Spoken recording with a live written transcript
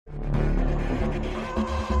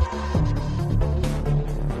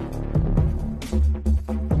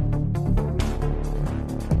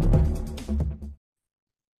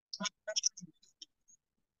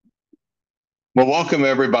Well, welcome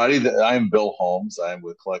everybody. I'm Bill Holmes. I'm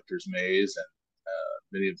with Collector's Maze and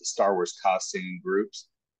many of the Star Wars costuming groups.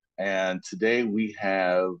 And today we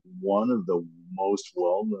have one of the most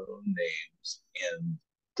well-known names in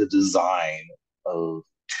the design of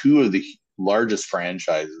two of the largest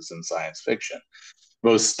franchises in science fiction,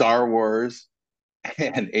 both Star Wars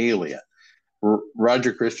and Alien.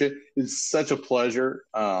 Roger Christian, it's such a pleasure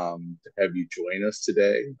to have you join us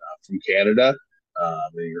today from Canada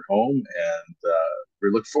in your home. And we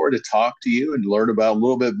look forward to talk to you and learn about a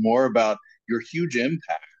little bit more about your huge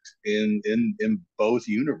impact in both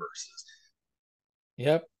universes.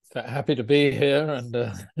 Yep, happy to be here and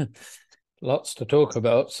lots to talk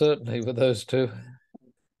about, certainly with those two.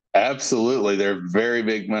 Absolutely. They're very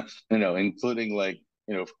big, including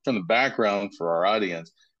from the background for our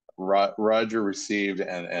audience. Roger received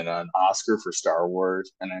an Oscar for Star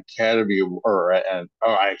Wars, an Academy, or and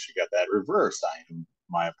oh, I actually got that reversed.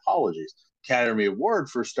 My apologies. Academy Award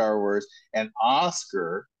for Star Wars, an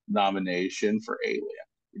Oscar nomination for Alien,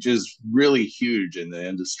 which is really huge in the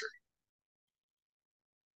industry.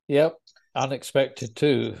 Yep, unexpected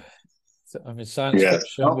too. I mean, science Yes.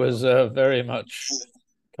 fiction was very much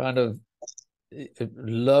kind of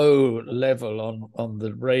low level on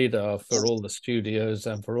the radar for all the studios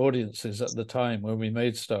and for audiences at the time when we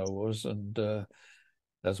made Star Wars, and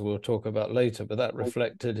as we'll talk about later, but that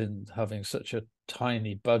reflected in having such a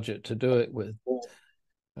tiny budget to do it with.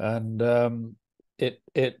 And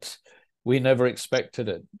we never expected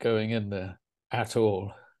it going in there at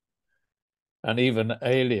all. And even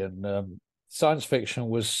Alien, science fiction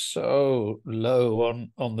was so low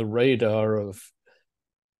on the radar of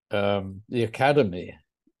the Academy,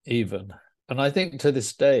 even. And I think to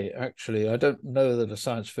this day, actually, I don't know that a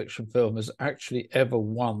science fiction film has actually ever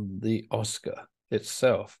won the Oscar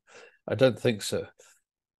itself. I don't think so.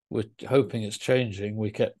 We're hoping it's changing.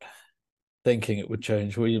 We kept thinking it would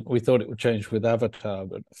change. We thought it would change with Avatar,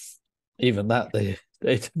 but even that they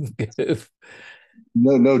didn't give.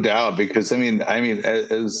 No doubt, because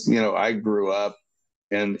as you know, I grew up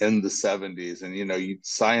in the 70s, and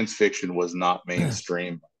science fiction was not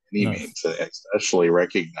mainstream by any No. means, especially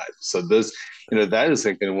recognized. So this, that is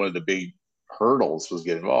like one of the big hurdles was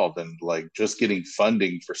getting involved, and like just getting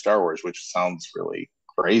funding for Star Wars, which sounds really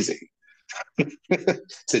crazy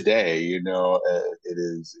today. It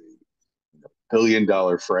is a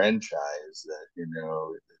billion-dollar franchise that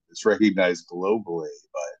is recognized globally,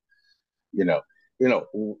 but you know, you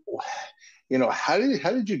know, how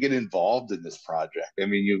did you get involved in this project? I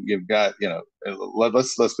mean, you've got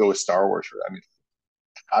let's go with Star Wars. I mean,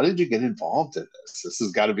 how did you get involved in this? This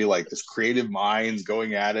has got to be like this creative minds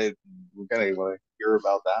going at it. We're gonna want to hear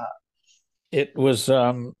about that. It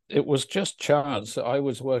was just chance. I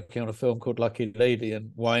was working on a film called Lucky Lady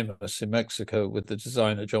in Guaymas in Mexico with the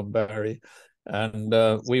designer John Barry, and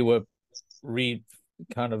we were re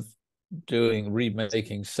kind of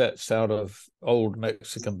remaking sets out of old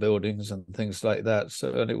Mexican buildings and things like that.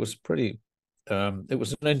 So, and it was pretty. It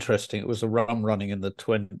was an interesting. It was a rum running in the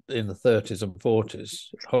 30s and 40s,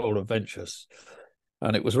 whole adventures,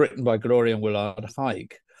 and it was written by Gloria and Willard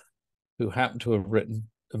Huyck, who happened to have written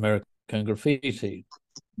American Graffiti,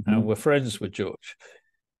 and were friends with George.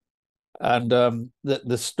 And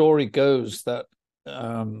the story goes that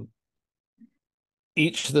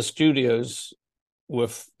each of the studios were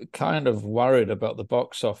kind of worried about the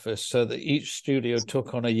box office, so that each studio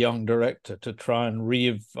took on a young director to try and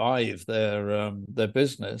revive their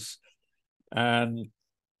business. And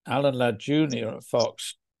Alan Ladd Jr. at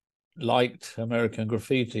Fox liked American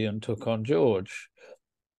Graffiti and took on George.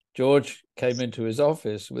 George came into his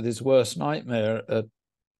office with his worst nightmare, a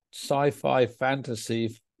sci-fi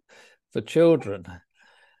fantasy for children.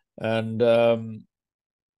 And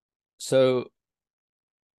so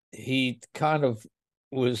he kind of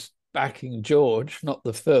was backing George, not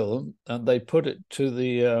the film, and they put it to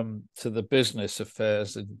the business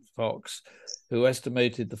affairs in Fox, who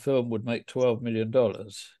estimated the film would make $12 million.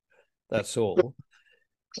 That's all.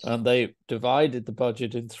 And they divided the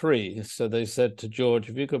budget in three. So they said to George,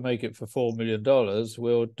 if you could make it for $4 million,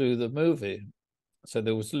 we'll do the movie. So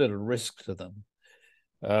there was little risk to them.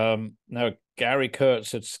 Now, Gary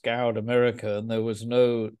Kurtz had scoured America and there was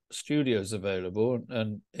no studios available.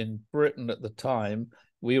 And in Britain at the time,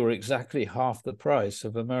 we were exactly half the price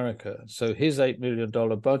of America. So his $8 million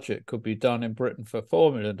budget could be done in Britain for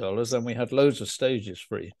 $4 million. And we had loads of stages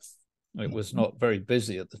free. It was not very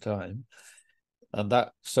busy at the time. And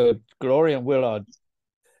so Gloria and Willard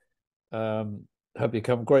have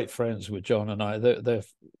become great friends with John and I. They're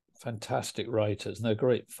fantastic writers and they're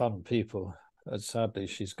great fun people. And sadly,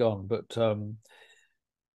 she's gone. But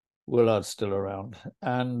Willard's still around,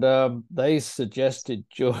 and they suggested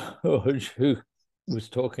George, who was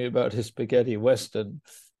talking about his spaghetti western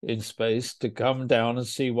in space, to come down and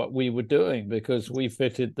see what we were doing, because we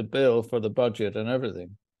fitted the bill for the budget and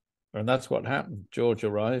everything. And that's what happened. George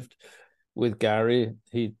arrived with Gary.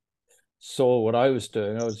 He saw what I was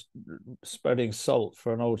doing. I was spreading salt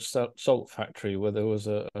for an old salt factory where there was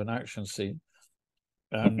an action scene.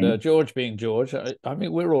 And George, being George, I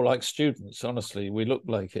mean, we're all like students, honestly. We looked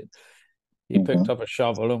like it. He picked up a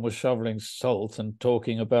shovel and was shoveling salt and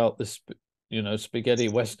talking about this, spaghetti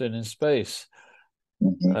western in space.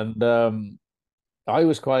 And I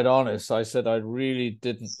was quite honest. I said I really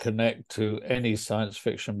didn't connect to any science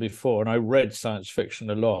fiction before. And I read science fiction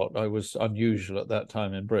a lot. I was unusual at that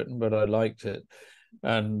time in Britain, but I liked it.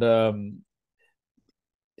 And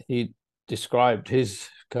he described his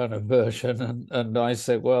kind of version, and I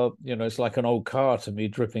said, well, it's like an old car to me,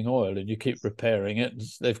 dripping oil, and you keep repairing it, and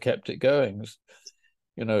they've kept it going.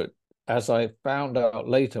 As I found out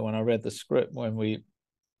later when I read the script, when we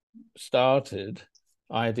started,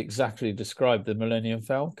 I had exactly described the Millennium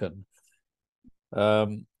Falcon.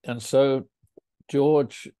 And so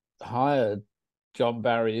George hired John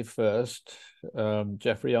Barry first,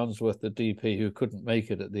 Jeffrey Unsworth, the DP, who couldn't make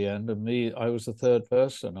it at the end, and me, I was the third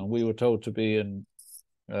person, and we were told to be in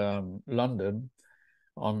London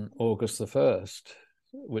on August the 1st,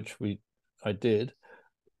 which I did.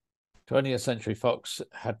 20th Century Fox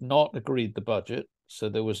had not agreed the budget, so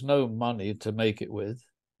there was no money to make it with,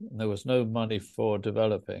 and there was no money for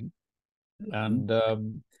developing. And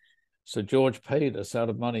so George paid us out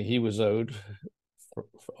of money he was owed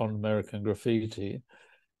on American Graffiti.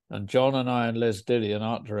 And John and I and Les Dilly, an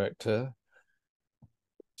art director,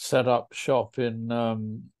 set up shop in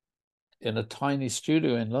a tiny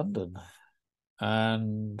studio in London.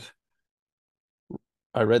 And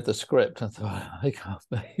I read the script and thought, I can't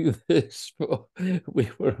make this. We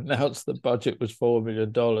were announced the budget was $4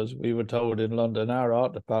 million. We were told in London our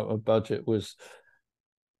art department budget was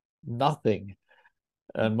nothing.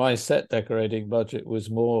 And my set decorating budget was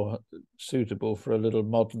more suitable for a little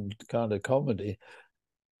modern kind of comedy.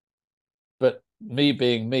 But me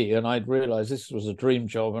being me, and I'd realized this was a dream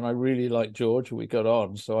job, and I really liked George, we got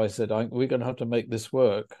on. So I said, we're going to have to make this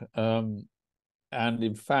work. And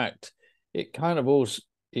in fact, it kind of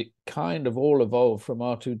all evolved from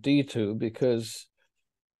R2-D2, because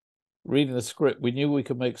reading the script, we knew we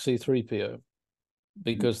could make C-3PO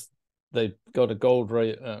because they got a gold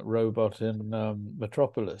robot in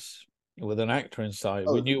Metropolis with an actor inside.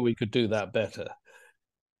 We knew we could do that better.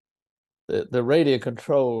 The radio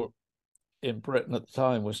control in Britain at the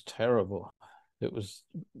time was terrible. It was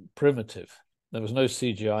primitive. There was no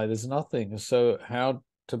CGI. There's nothing. So how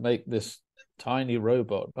to make this tiny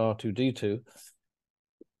robot, R2-D2,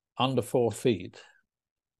 under 4 feet?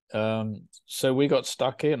 So we got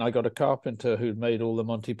stuck in. I got a carpenter who'd made all the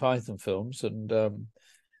Monty Python films, and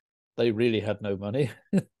they really had no money.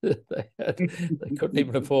 They couldn't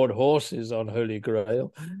even afford horses on Holy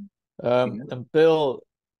Grail. And Bill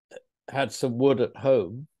had some wood at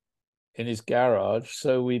home in his garage,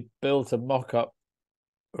 so we built a mock-up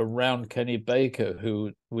around Kenny Baker,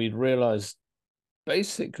 who we'd realized,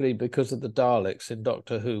 basically because of the Daleks in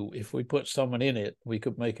Doctor Who, if we put someone in it, we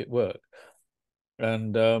could make it work.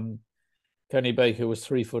 And Kenny Baker was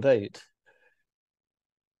 3'8".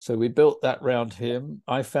 So we built that round him.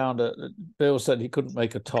 Bill said he couldn't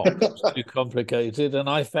make a top, it was too complicated. And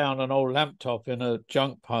I found an old lamp top in a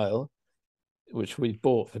junk pile, which we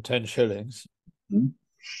bought for 10 shillings.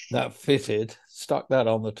 That fitted, stuck that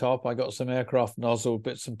on the top. I got some aircraft nozzle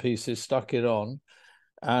bits and pieces, stuck it on.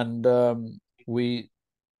 And he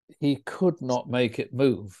could not make it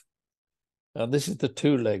move. And this is the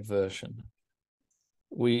 2-leg version.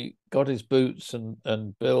 We got his boots,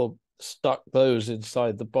 and Bill stuck those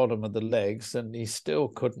inside the bottom of the legs, and he still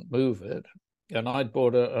couldn't move it. And I'd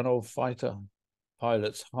bought an old fighter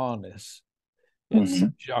pilot's harness in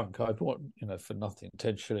some junk. I bought, for nothing,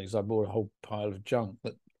 10 shillings. I bought a whole pile of junk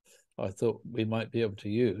that I thought we might be able to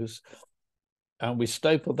use. And we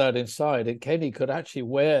stapled that inside, and Kenny could actually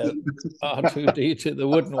wear R2-D2, the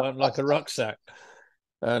wooden one, like a rucksack.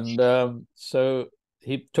 And so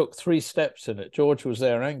he took 3 steps in it. George was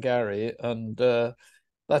there and Gary, and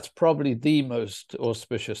that's probably the most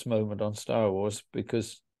auspicious moment on Star Wars,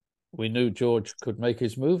 because we knew George could make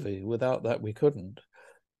his movie. Without that, we couldn't.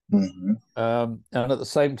 And at the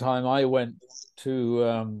same time, I went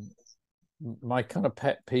to my kind of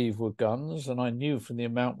pet peeve with guns, and I knew from the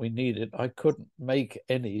amount we needed, I couldn't make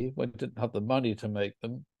any. We didn't have the money to make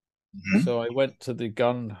them. So I went to the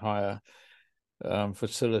gun hire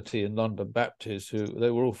facility in London Baptist, who they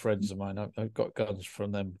were all friends of mine. I've got guns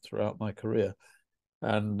from them throughout my career.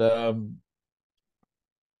 And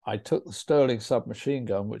I took the Sterling submachine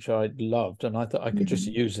gun, which I loved, and I thought I could just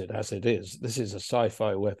use it as it is. This is a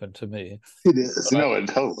sci-fi weapon to me. It is. It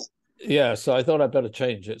totally. Yeah, so I thought I'd better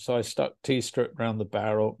change it. So I stuck T-strip around the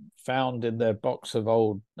barrel, found in their box of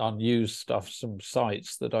old unused stuff some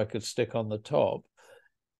sights that I could stick on the top,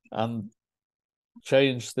 and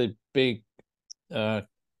changed the big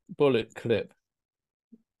bullet clip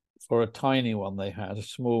for a tiny one they had, a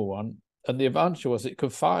small one. And the advantage was it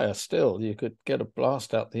could fire still. You could get a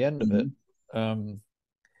blast out the end of it. And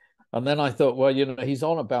then I thought, well, he's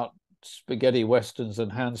on about spaghetti westerns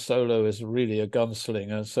and Han Solo is really a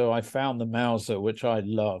gunslinger. So I found the Mauser, which I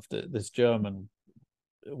loved, this German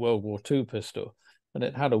World War II pistol, and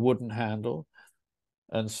it had a wooden handle.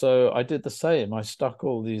 And so I did the same. I stuck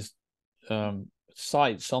all these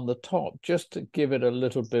sights on the top just to give it a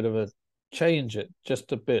little bit of a change it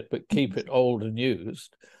just a bit, but keep it old and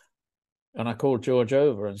used. And I called George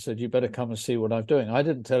over and said, you better come and see what I'm doing. I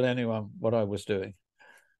didn't tell anyone what I was doing.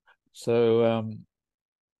 So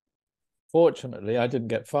fortunately, I didn't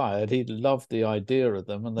get fired. He loved the idea of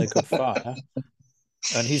them and they could fire.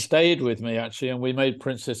 And he stayed with me, actually, and we made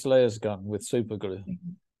Princess Leia's gun with super glue.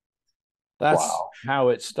 That's how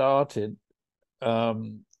it started.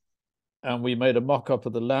 And we made a mock-up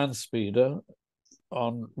of the land speeder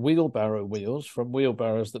on wheelbarrow wheels from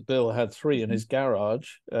wheelbarrows that Bill had 3 in his garage.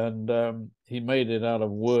 And he made it out of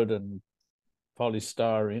wood and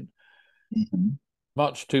polystyrene.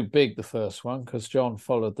 Much too big, the first one, because John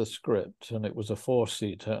followed the script and it was a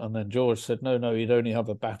 4-seater. And then George said, no, he'd only have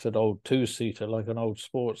a battered old 2-seater, like an old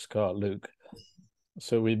sports car, Luke.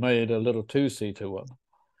 So we made a little 2-seater one.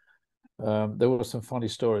 There were some funny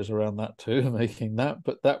stories around that too, making that,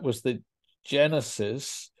 but that was the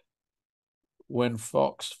genesis when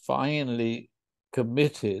Fox finally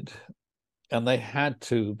committed, and they had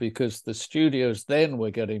to because the studios then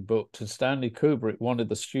were getting booked, and Stanley Kubrick wanted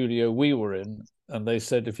the studio we were in, and they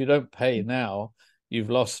said, if you don't pay now, you've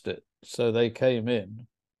lost it. So they came in,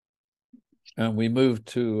 and we moved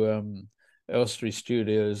to Elstree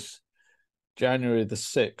Studios January the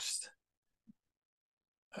 6th,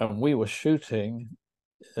 and we were shooting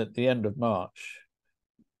at the end of March,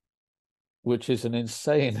 which is an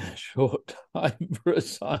insane short time for a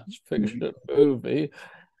science fiction movie.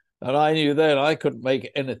 And I knew then I couldn't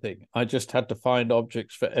make anything. I just had to find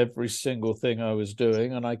objects for every single thing I was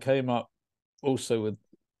doing. And I came up also with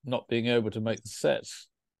not being able to make the sets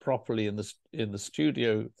properly in the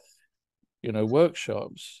studio,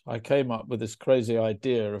 workshops. I came up with this crazy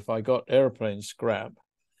idea: if I got airplane scrap,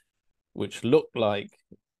 which looked like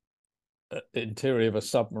interior of a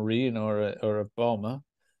submarine or a bomber,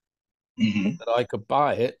 that I could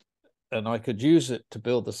buy it and I could use it to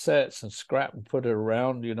build the sets and scrap and put it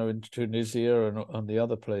around, in Tunisia and the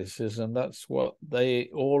other places. And that's what they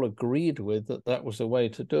all agreed with, that was a way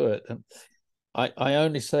to do it. And I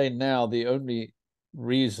only say now the only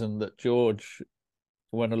reason that George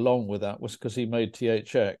went along with that was because he made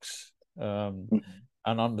THX and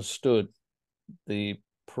understood the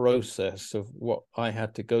process of what I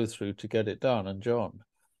had to go through to get it done, and John.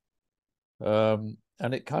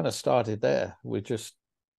 And it kind of started there.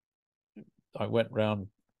 I went round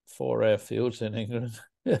 4 airfields in England,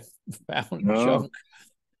 found junk.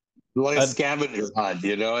 Like a scavenger hunt,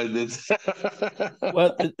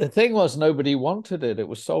 Well, the thing was, nobody wanted it. It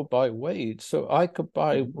was sold by weight. So I could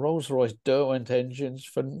buy Rolls-Royce Derwent engines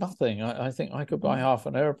for nothing. I think I could buy half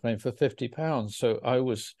an airplane for £50. So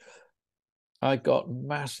I got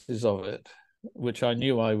masses of it, which I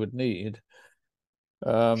knew I would need.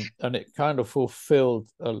 And it kind of fulfilled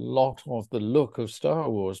a lot of the look of Star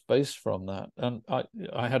Wars based from that. And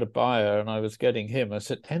I had a buyer and I was getting him. I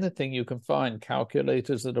said, anything you can find,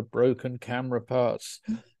 calculators that are broken, camera parts.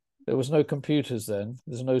 There was no computers then.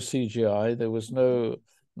 There's no CGI. There was none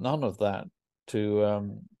of that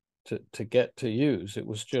to get to use. It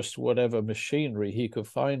was just whatever machinery he could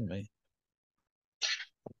find me.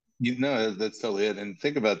 That's totally it. And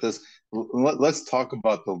think about this. Let's talk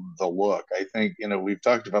about the look. I think, we've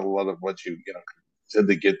talked about a lot of what you did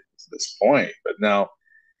to get to this point, but now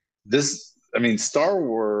Star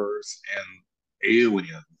Wars and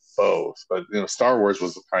Alien both, but Star Wars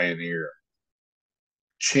was the pioneer,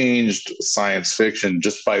 changed science fiction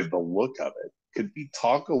just by the look of it. Could we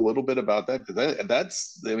talk a little bit about that?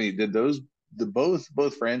 Because did those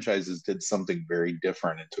both franchises did something very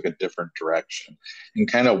different and took a different direction,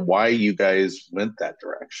 and kind of why you guys went that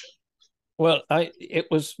direction? Well, it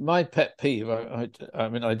was my pet peeve. I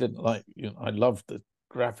didn't like, I loved the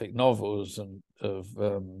graphic novels and of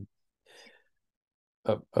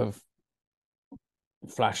of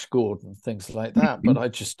Flash Gordon, things like that, but I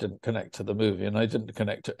just didn't connect to the movie, and I didn't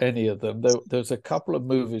connect to any of them. There's a couple of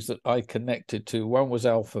movies that I connected to. One was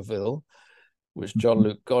Alphaville, which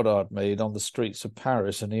Jean-Luc Godard made on the streets of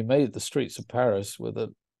Paris, and he made the streets of Paris with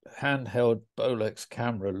a handheld Bolex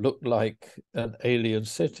camera, looked like an alien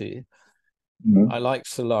city. I like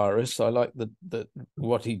Solaris. I like the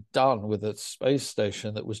what he'd done with a space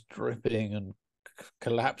station that was dripping and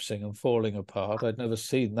collapsing and falling apart. I'd never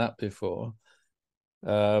seen that before.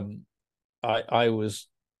 I was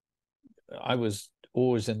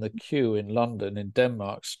always in the queue in London, in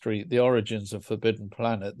Denmark Street, the origins of Forbidden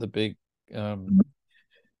Planet, the big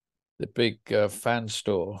fan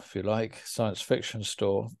store, if you like, science fiction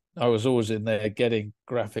store. I was always in there getting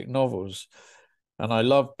graphic novels. And I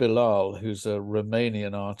love Bilal, who's a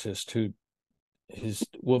Romanian artist who his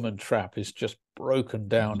woman trap is just broken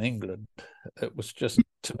down England. It was just,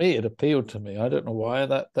 to me, it appealed to me. I don't know why,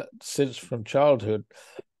 that since from childhood.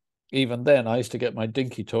 Even then, I used to get my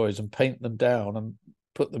dinky toys and paint them down and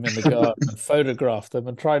put them in the garden and photograph them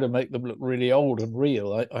and try to make them look really old and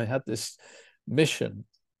real. I had this mission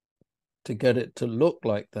to get it to look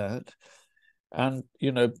like that. And,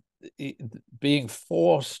 you know, being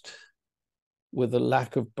forced with a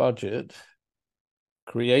lack of budget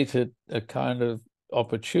created a kind of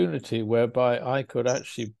opportunity whereby I could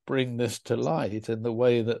actually bring this to light in the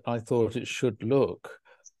way that I thought it should look.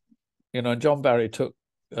 You know, John Barry took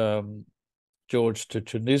George to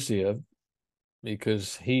Tunisia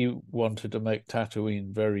because he wanted to make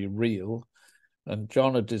Tatooine very real, and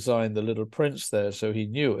John had designed the Little Prince there, so he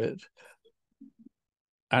knew it.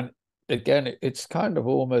 And again, it's kind of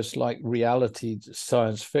almost like reality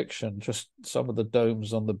science fiction, just some of the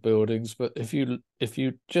domes on the buildings. But if you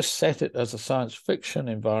just set it as a science fiction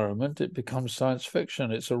environment, it becomes science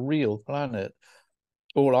fiction. It's a real planet.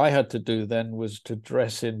 All I had to do then was to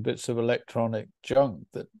dress in bits of electronic junk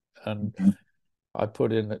and I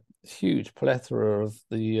put in a huge plethora of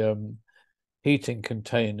the heating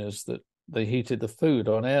containers that they heated the food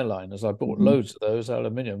on airliners. I bought loads of those,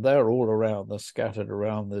 aluminium. They're all around. They're scattered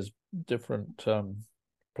around. There's different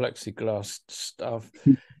plexiglass stuff.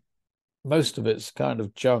 Most of it's kind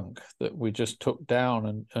of junk that we just took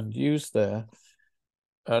down and used there.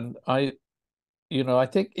 And I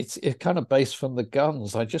think it's kind of based from the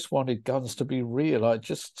guns. I just wanted guns to be real. I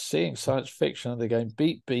just seeing science fiction and they're going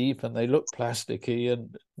beep, beep, and they look plasticky,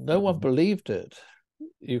 and no one believed it.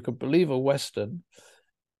 You could believe a Western.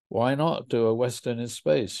 Why not do a Western in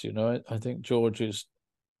space? You know, I think George's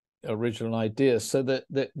original idea. So that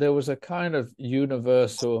there was a kind of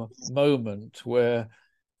universal moment where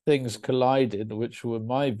things collided, which were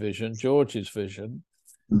my vision, George's vision,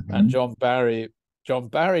 and John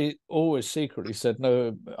Barry always secretly said,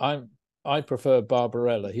 no, I prefer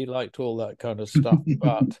Barbarella. He liked all that kind of stuff.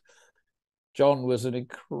 But John was an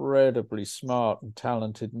incredibly smart and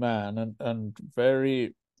talented man and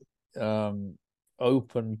very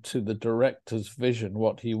open to the director's vision,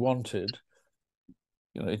 what he wanted.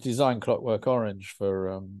 You know, he designed Clockwork Orange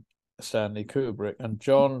for Stanley Kubrick, and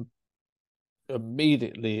John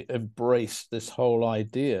immediately embraced this whole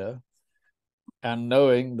idea, and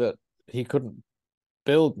knowing that he couldn't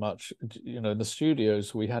build much, you know, in the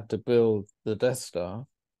studios we had to build the Death Star,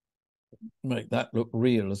 make that look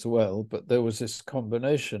real as well, but there was this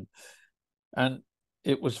combination, and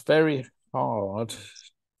it was very hard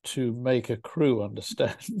to make a crew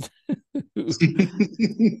understand who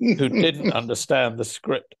didn't understand the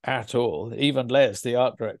script at all. Even Les, the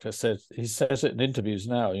art director, says it in interviews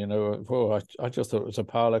now, you know, oh, I just thought it was a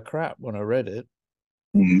pile of crap when I read it.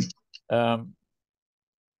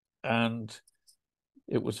 And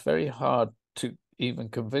it was very hard to even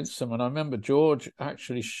convince them. And I remember George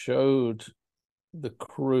actually showed the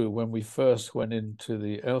crew when we first went into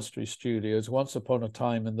the Elstree studios, Once Upon a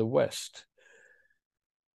Time in the West.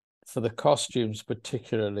 For the costumes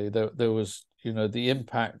particularly, there was, you know, the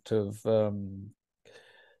impact of the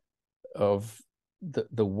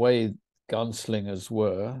way gunslingers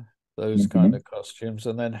were, those kind of costumes.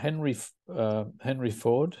 And then Henry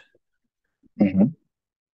Ford.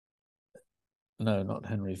 No, not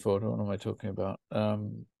Henry Ford. What am I talking about?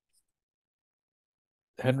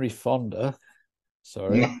 Henry Fonda.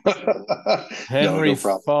 Sorry. Henry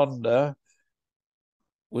Fonda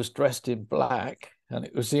was dressed in black, and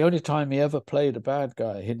it was the only time he ever played a bad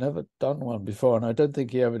guy. He'd never done one before, and I don't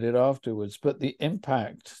think he ever did afterwards. But the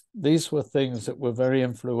impact, these were things that were very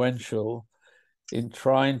influential in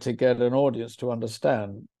trying to get an audience to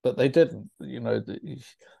understand, but they didn't. You know, the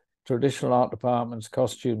traditional art departments,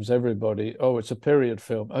 costumes, everybody, oh, it's a period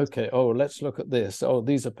film. Okay, oh, let's look at this. Oh,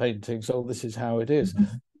 these are paintings. Oh, this is how it is.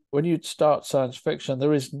 when you start science fiction,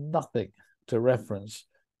 there is nothing to reference.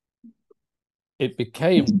 It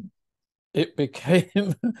became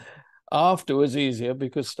afterwards easier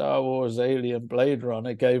because Star Wars, Alien, Blade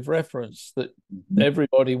Runner gave reference that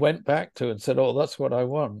everybody went back to and said, oh, that's what I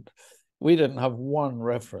want. We didn't have one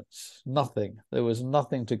reference, nothing. There was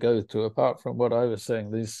nothing to go to apart from what I was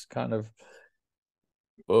saying, these kind of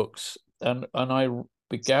books. And I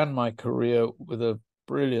began my career with a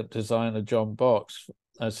brilliant designer, John Box,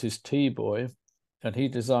 as his tea boy. And he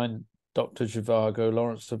designed Dr. Zhivago,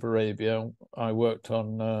 Lawrence of Arabia. I worked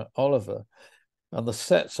on Oliver. And the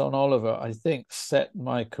sets on Oliver, I think, set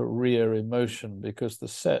my career in motion because the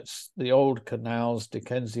sets, the old canals,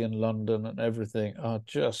 Dickensian London and everything are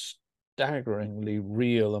just staggeringly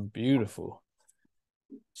real and beautiful.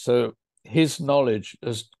 So his knowledge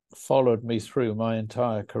has followed me through my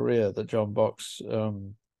entire career, that John Box,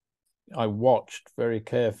 I watched very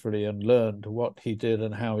carefully and learned what he did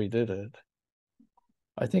and how he did it.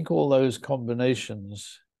 I think all those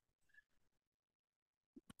combinations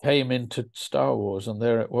came into Star Wars, and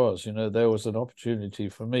there it was. You know, there was an opportunity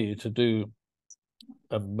for me to do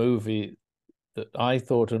a movie that I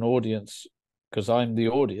thought an audience, because I'm the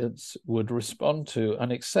audience, would respond to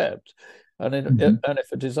and accept. And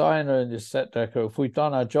if a designer and a set deco, if we've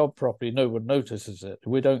done our job properly, no one notices it.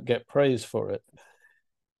 We don't get praise for it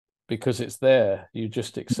because it's there. You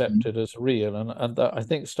just accept it as real. And that, I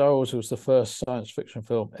think Star Wars was the first science fiction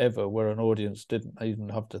film ever where an audience didn't even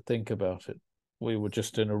have to think about it. We were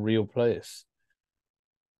just in a real place.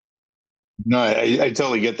 No, I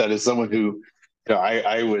totally get that. As someone who,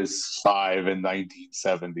 I was 5 in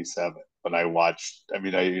 1977 when I watched. I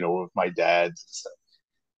mean, with my dad and stuff.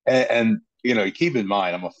 And keep in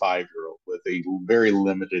mind, I'm a 5-year-old with a very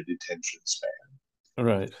limited attention span.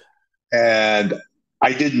 Right. And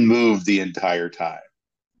I didn't move the entire time.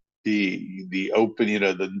 The open,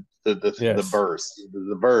 the Yes.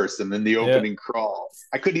 verse, and then the opening crawl.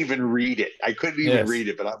 I couldn't even read it. Yes.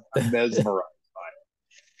 But I'm mesmerized by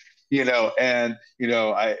it.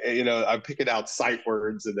 I'm picking out sight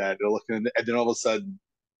words and that, and looking, and then all of a sudden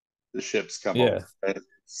the ships come over.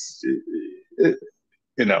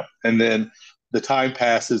 Yeah. And then the time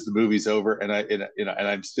passes, the movie's over, and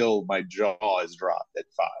I'm still, my jaw is dropped at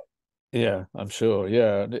 5. Yeah, I'm sure.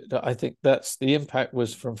 Yeah. I think that's the impact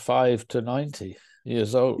was from 5 to 90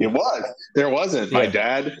 years old. It was. There wasn't. My Yeah.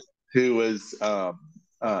 dad, who was,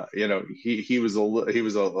 he was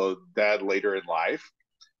a dad later in life,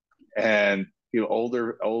 and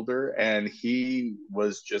older, and he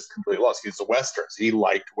was just completely lost. He's a westerns. He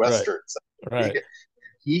liked Right. westerns. Right.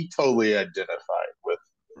 He totally identified with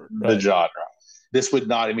the Right. genre. This would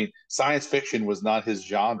not. I mean, science fiction was not his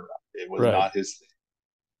genre. It was Right. not his thing.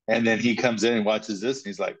 And then he comes in and watches this, and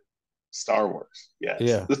he's like, Star Wars, yes.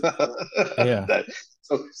 Yeah. Yeah.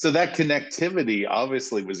 So that connectivity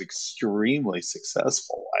obviously was extremely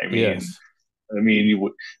successful. Yes.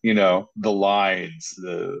 The lines,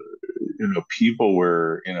 people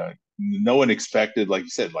were, no one expected, like you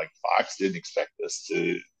said, like Fox didn't expect this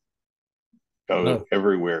to go No.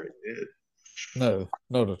 everywhere it did. No,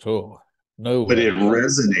 not at all. But it Nowhere.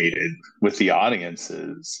 resonated with the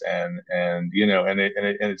audiences, and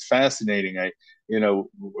it's fascinating. I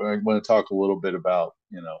want to talk a little bit about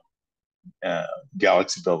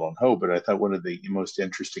Galaxy Built on Hope, but I thought one of the most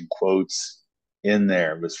interesting quotes in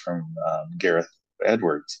there was from Gareth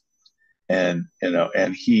Edwards, and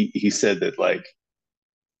he said that, like,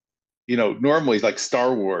 normally, like,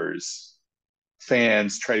 Star Wars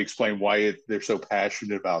fans try to explain why they're so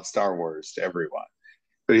passionate about Star Wars to everyone.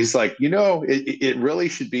 But he's like, it really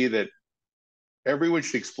should be that everyone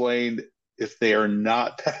should explain if they are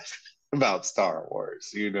not passionate about Star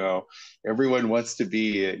Wars. Everyone wants to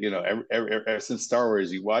be, ever since Star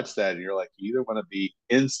Wars, you watch that and you're like, you either want to be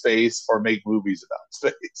in space or make movies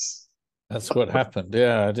about space. That's what happened.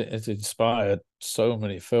 Yeah, it inspired so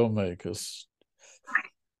many filmmakers.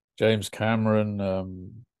 James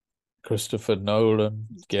Cameron, Christopher Nolan,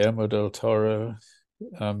 Guillermo del Toro,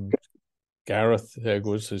 Gareth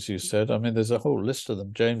Edwards, as you said. I mean, there's a whole list of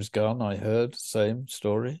them. James Gunn, I heard, same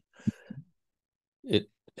story. It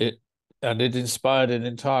inspired an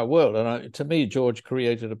entire world. And to me, George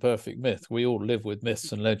created a perfect myth. We all live with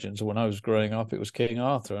myths and legends. When I was growing up, it was King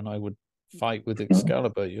Arthur, and I would fight with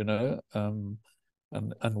Excalibur, and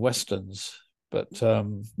westerns. But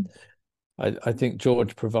I think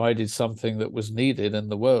George provided something that was needed in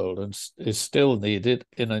the world and is still needed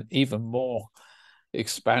in an even more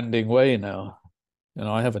expanding way now.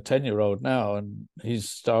 I have a 10-year-old now, and he's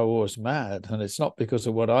Star Wars mad, and it's not because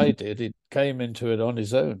of what I did. He came into it on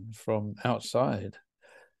his own from outside,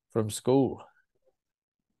 from school.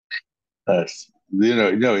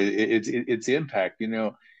 It's impact.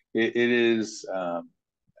 It is.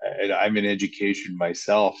 I'm in education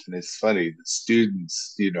myself, and it's funny. The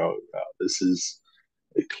students, this is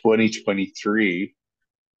 2023,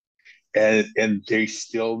 and they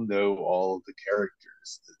still know all of the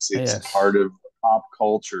characters. It's Yes, part of pop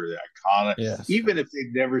culture, the iconic. yes, Even if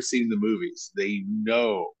they've never seen the movies, they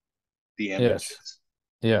know the yes, images.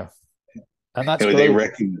 yeah, and that's They global.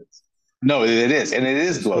 recognize. No, it is, and it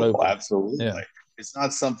is It's global. global. Absolutely, Yeah, it's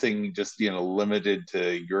not something just limited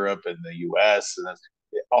to Europe and the U.S. and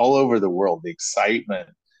all over the world. The excitement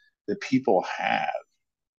that people have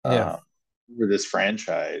yeah. um, for this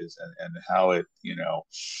franchise and how it, and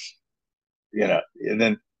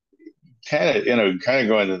then kind of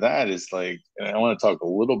going to that is like, and I want to talk a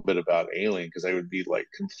little bit about Alien because I would be like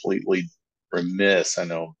completely remiss. I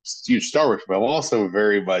know huge Star Wars, but I'm also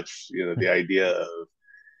very much the idea of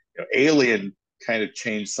Alien kind of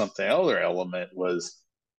changed something. Other element was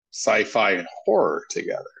sci-fi and horror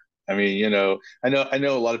together. I mean, I know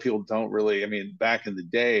a lot of people don't really. I mean, back in the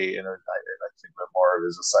day, and I think of more of it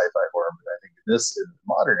as a sci-fi horror, but I think in the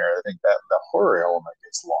modern era, I think that the horror element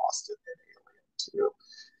gets lost in Alien too,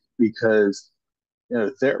 because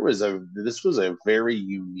this was a very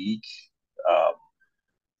unique, um,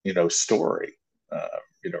 story.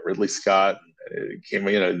 Ridley Scott came.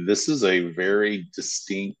 This is a very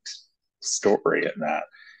distinct story in that.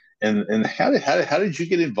 And how did you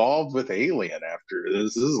get involved with Alien after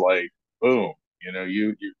this? Is like boom.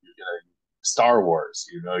 Star Wars.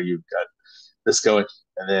 You've got this going,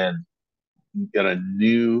 and then you got a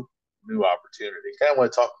new opportunity. Kind of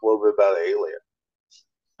want to talk a little bit about Alien.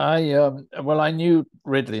 I knew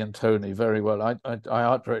Ridley and Tony very well. I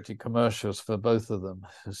art directed commercials for both of them,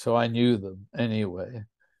 so I knew them anyway.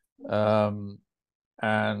 Um,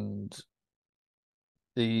 and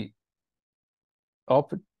the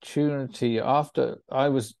opportunity after I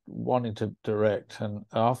was wanting to direct, and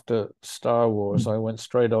after Star Wars, I went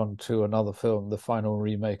straight on to another film, the final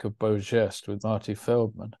remake of Beau Geste with Marty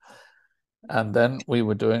Feldman. And then we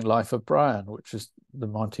were doing Life of Brian, which is the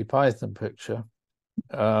Monty Python picture.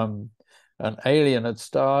 Um, and Alien had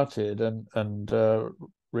started, and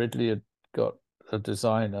Ridley had got a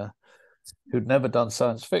designer who'd never done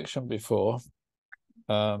science fiction before,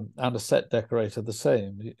 and a set decorator the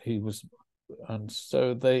same. He was, and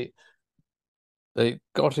so they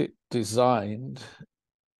got it designed,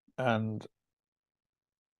 and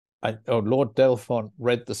Lord Delphont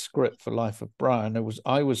read the script for Life of Brian.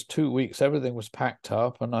 I was 2 weeks. Everything was packed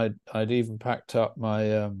up, and I'd even packed up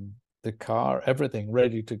my the car, everything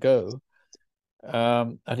ready to go.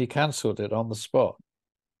 And he cancelled it on the spot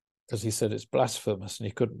because he said it's blasphemous and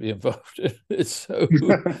he couldn't be involved in it.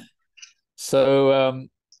 So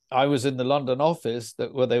I was in the London office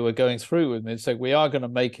where they were going through with me and said, "We are going to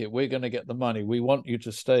make it. We're going to get the money. We want you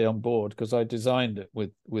to stay on board," because I designed it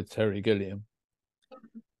with Terry Gilliam.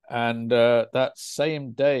 And that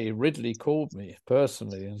same day, Ridley called me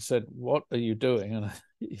personally and said, "What are you doing?" And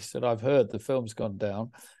he said, "I've heard the film's gone down.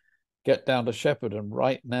 Get down to Shepperton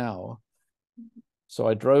right now." So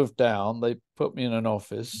I drove down. They put me in an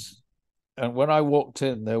office. And when I walked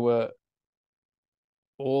in, there were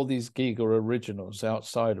all these Giga originals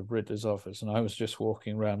outside of Ridley's office. And I was just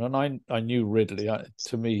walking around. And I knew Ridley.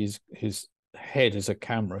 To me, his head is a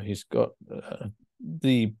camera. He's got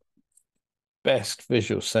the best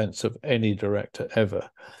visual sense of any director ever.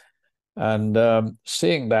 And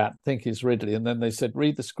seeing that, think he's Ridley. And then they said,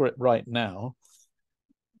 "Read the script right now."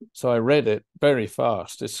 So I read it very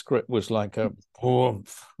fast. His script was like a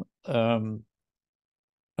whoomph. And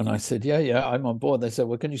I said, "Yeah, yeah, I'm on board." They said,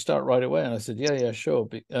 "Well, can you start right away?" And I said, "Yeah, yeah, sure."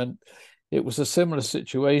 And it was a similar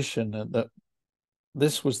situation that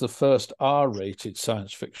this was the first R-rated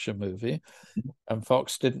science fiction movie, and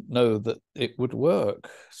Fox didn't know that it would work.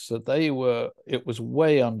 So it was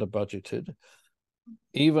way under budgeted.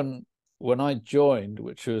 Even when I joined,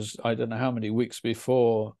 which was, I don't know how many weeks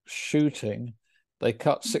before shooting, they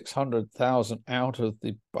cut 600,000 out of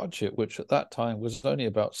the budget, which at that time was only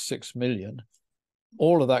about 6 million.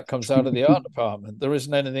 All of that comes out of the art department. There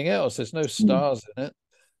isn't anything else. There's no stars in it.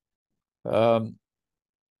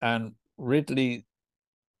 And Ridley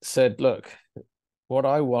said, "Look, what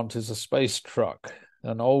I want is a space truck,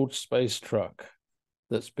 an old space truck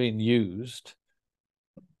that's been used."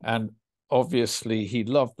 And obviously, he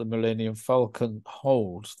loved the Millennium Falcon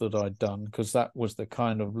holds that I'd done because that was the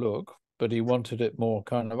kind of look, but he wanted it more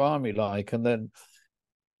kind of army-like. And then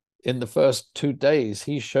in the first 2 days,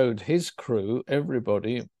 he showed his crew,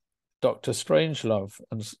 everybody, Dr. Strangelove,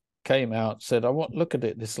 and came out, said, "Look at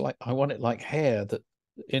it. It's like, I want it like hair, that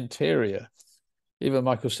interior." even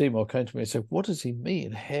Michael Seymour came to me and said, "What does he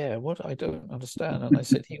mean, hair? What? I don't understand." And I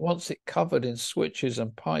said, he wants it covered in switches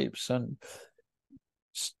and pipes and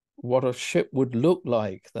what a ship would look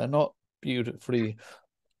like. They're not beautifully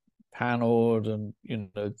paneled, and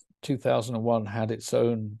 2001 had its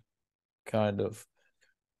own kind of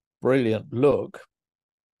brilliant look,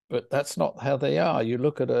 but that's not how they are. You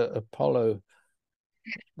look at Apollo,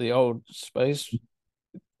 the old space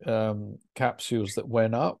capsules that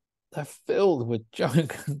went up, they're filled with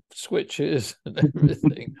junk and switches and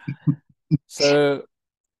everything. So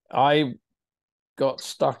I got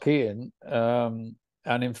stuck in, and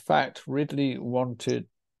in fact, Ridley wanted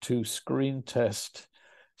to screen test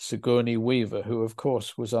Sigourney Weaver, who of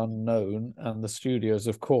course was unknown, and the studios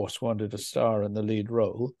of course wanted a star in the lead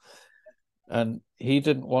role. And he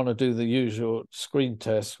didn't want to do the usual screen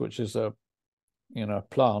test, which is a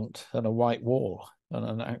plant and a white wall and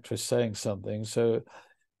an actress saying something. So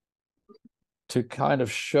to kind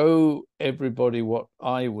of show everybody what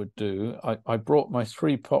I would do, I brought my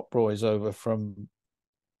 3 pop boys over from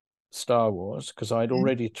Star Wars because I'd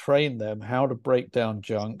already trained them how to break down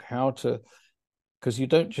junk, because you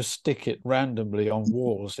don't just stick it randomly on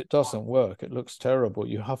walls. It doesn't work. It looks terrible.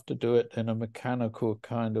 You have to do it in a mechanical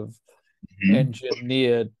kind of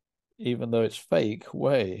engineered, even though it's fake,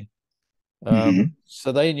 way.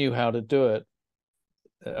 So they knew how to do it.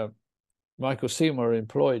 Michael Seymour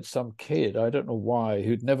employed some kid, I don't know why,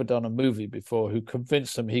 who'd never done a movie before, who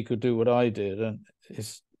convinced him he could do what I did. And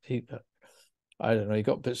I don't know, he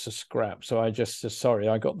got bits of scrap. So I just said, sorry,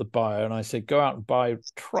 I got the buyer. And I said, go out and buy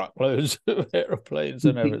truckloads of airplanes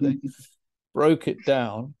and everything. Broke it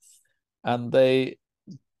down. And they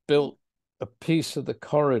built a piece of the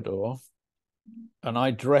corridor. And I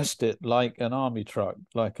dressed it like an army truck,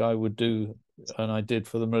 like I would do, and I did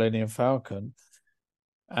for the Millennium Falcon.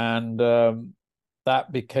 And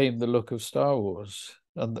that became the look of Star Wars.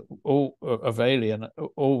 And all of Alien,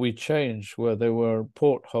 all we changed were there were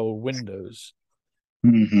porthole windows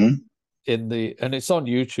and it's on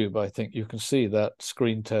YouTube. I think you can see that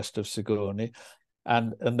screen test of Sigourney,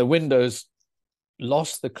 and the windows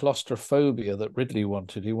lost the claustrophobia that Ridley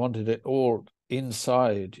wanted. He wanted it all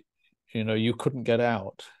inside. You couldn't get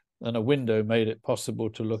out, and a window made it possible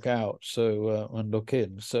to look out, so and look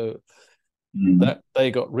in. So that they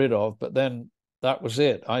got rid of, but then that was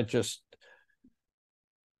it. I just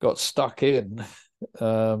got stuck in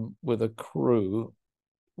with a crew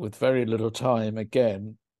with very little time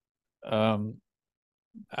again. And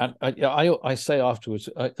I say afterwards,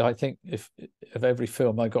 I think if every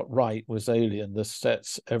film I got right was Alien, the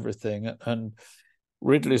sets, everything, and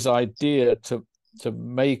Ridley's idea to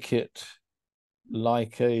make it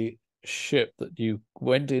like a ship that you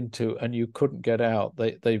went into and you couldn't get out.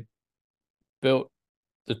 They built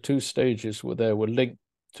the 2 stages were linked.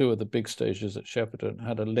 2 of the big stages at Shepperton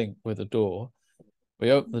had a link with a door.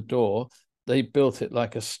 We opened the door. They built it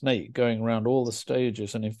like a snake going around all the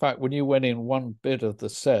stages. And in fact, when you went in one bit of the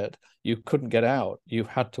set, you couldn't get out. You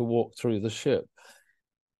had to walk through the ship.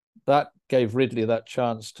 That gave Ridley that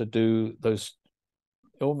chance to do those,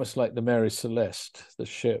 almost like the Mary Celeste, the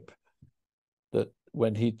ship, that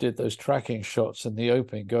when he did those tracking shots in the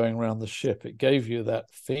opening going around the ship, it gave you that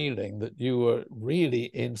feeling that you were really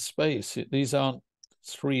in space. These aren't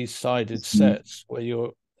 3-sided sets where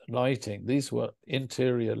you're lighting. These were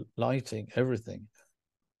interior lighting, everything.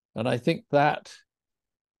 And I think that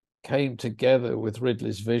came together with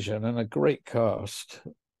Ridley's vision and a great cast.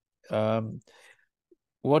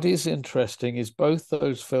 What is interesting is both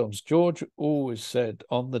those films, George always said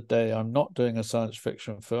on the day, I'm not doing a science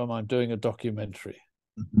fiction film, I'm doing a documentary.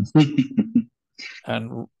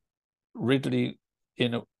 And Ridley,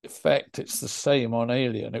 in effect, it's the same on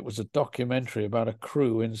Alien. It was a documentary about a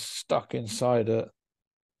crew stuck inside a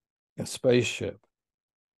spaceship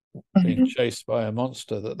being chased by a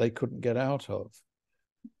monster that they couldn't get out of.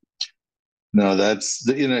 No, that's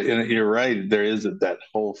you're right. There is that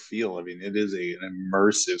whole feel. I mean, it is an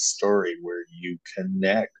immersive story where you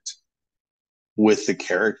connect with the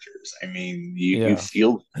characters. I mean, you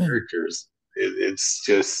feel the characters. It's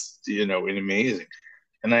just amazing.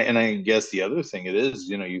 And I guess the other thing it is,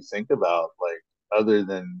 you think about, like, other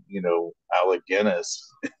than Alec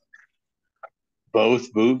Guinness, both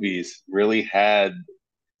movies really had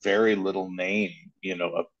very little name.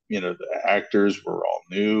 The actors were all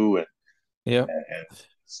new and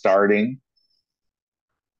starting,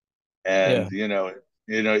 and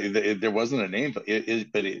there wasn't a name, but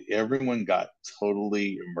everyone got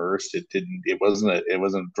totally immersed. It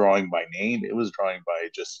wasn't drawing by name. It was drawing by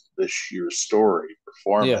just the sheer story,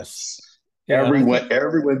 performance.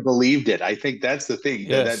 Everyone believed it. I think that's the thing,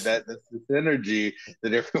 that's the synergy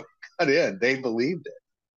that everyone got in. They believed it.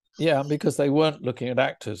 Yeah, because they weren't looking at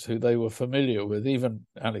actors who they were familiar with. Even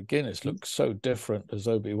Alec Guinness looked so different as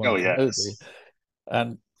Oh Obi-Wan Kenobi. yes.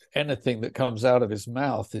 And anything that comes out of his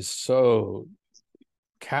mouth is so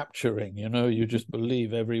capturing, you just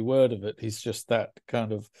believe every word of it. He's just that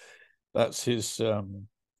kind of, that's his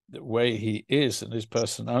the way he is and his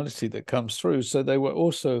personality that comes through. So they were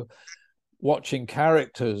also watching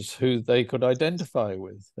characters who they could identify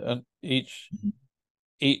with, and each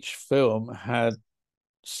film had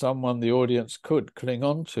someone the audience could cling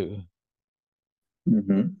on to.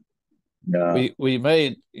 Mm-hmm. Yeah. We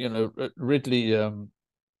made, Ridley, and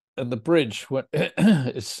the bridge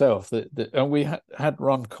itself, and we had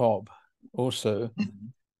Ron Cobb also.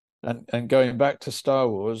 And going back to Star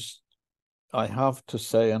Wars, I have to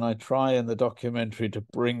say, and I try in the documentary to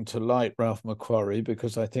bring to light Ralph McQuarrie,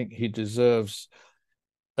 because I think he deserves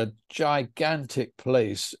a gigantic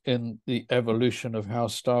place in the evolution of how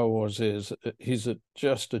Star Wars is. He's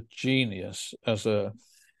just a genius as a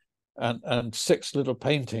and six little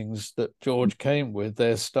paintings that George came with,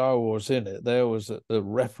 there's Star Wars in it. There was the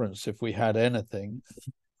reference if we had anything.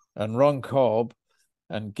 And Ron Cobb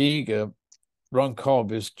and Giger, Ron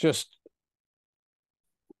Cobb is just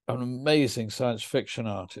an amazing science fiction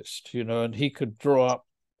artist, and he could draw up.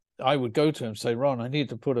 I would go to him and say, Ron, I need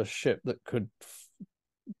to put a ship that could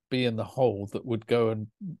be in the hole that would go and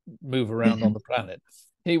move around on the planet.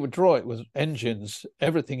 He would draw it with engines,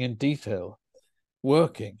 everything in detail,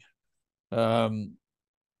 working.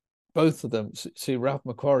 Both of them. See, Ralph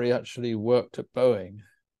McQuarrie actually worked at Boeing,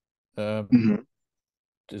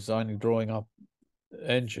 designing, drawing up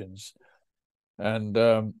engines,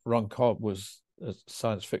 and Ron Cobb was a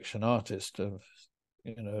science fiction artist,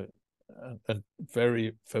 and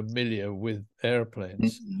very familiar with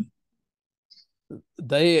airplanes.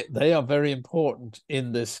 They are very important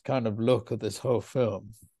in this kind of look of this whole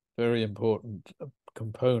film. Very important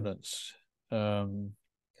components. And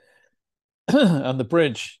the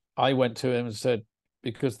bridge, I went to him and said,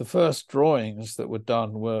 because the first drawings that were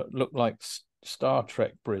done looked like Star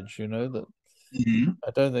Trek bridge, that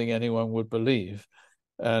I don't think anyone would believe.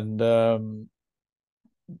 And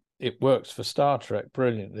it works for Star Trek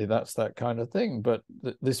brilliantly. That's that kind of thing. But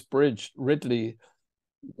this bridge, Ridley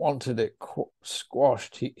wanted it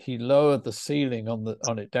squashed. He lowered the ceiling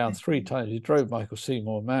on it down 3 times. He drove Michael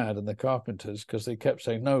Seymour mad and the carpenters, because they kept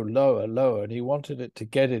saying, no, lower, lower. And he wanted it to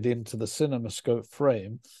get it into the CinemaScope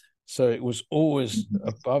frame, so it was always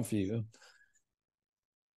above you.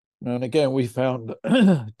 And again, we found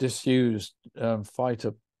disused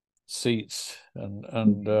fighter seats,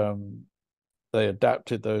 and they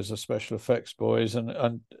adapted those as special effects boys.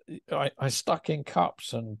 And I stuck in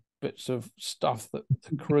cups and bits of stuff that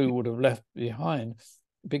the crew would have left behind,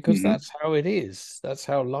 because that's how it is. That's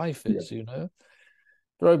how life is,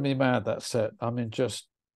 Drove me mad, that set. I mean, just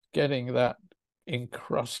getting that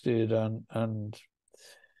encrusted and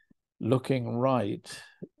looking right.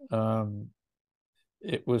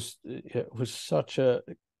 It was such a,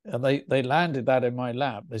 and they landed that in my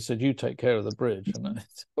lap. They said, you take care of the bridge. And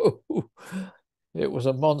it was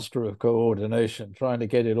a monster of coordination, trying to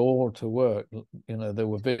get it all to work. There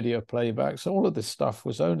were video playbacks. All of this stuff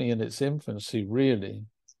was only in its infancy, really,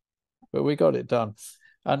 but we got it done.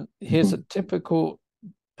 And here's a typical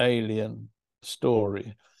Alien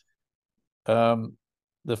story. The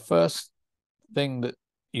first thing that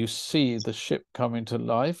you see the ship coming to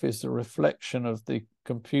life is the reflection of the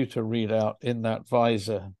computer readout in that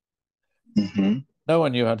visor. No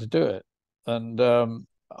one knew how to do it. And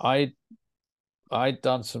I'd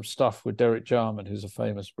done some stuff with Derek Jarman, who's a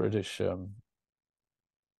famous British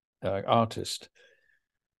artist,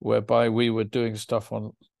 whereby we were doing stuff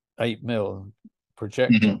on 8mm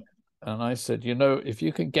projecting. And I said, if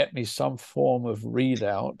you can get me some form of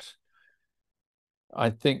readout, I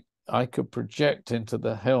think I could project into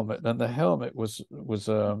the helmet. And the helmet was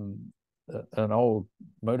an old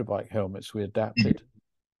motorbike helmets we adapted,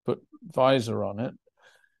 put visor on it.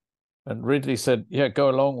 And Ridley said, yeah, go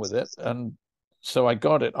along with it. And so I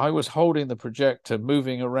got it. I was holding the projector,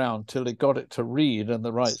 moving around till it got it to read and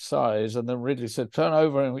the right size. And then Ridley said, turn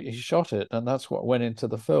over, and he shot it. And that's what went into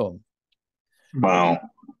the film. Wow.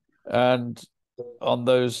 And on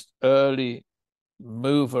those early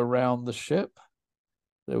move around the ship,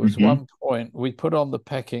 there was one point we put on the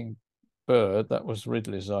pecking bird. That was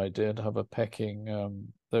Ridley's idea, to have a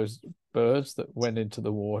pecking, those birds that went into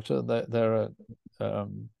the water.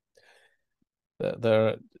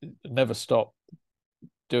 They're never stop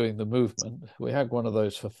doing the movement. We had one of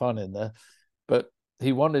those for fun in there, but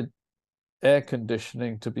he wanted air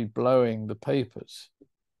conditioning to be blowing the papers.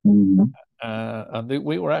 and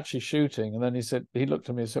we were actually shooting. And then he looked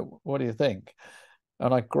at me and said, "What do you think?"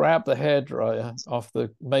 And I grabbed the hairdryer off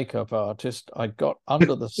the makeup artist. I got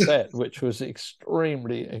under the set, which was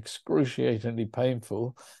extremely, excruciatingly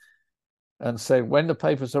painful, and said, "When the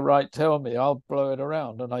papers are right, tell me, I'll blow it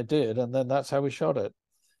around." And I did. And then that's how we shot it.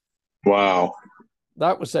 Wow.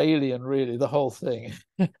 That was Alien, really, the whole thing.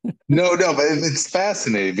 No, but it's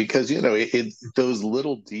fascinating because those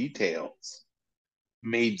little details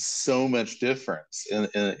made so much difference in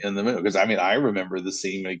the movie. Because I mean, I remember the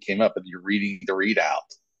scene when it came up and you're reading the readout,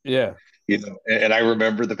 Yeah. and I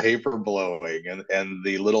remember the paper blowing and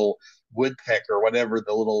the little woodpecker, whatever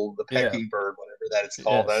the Yeah. pecking bird, whatever that it's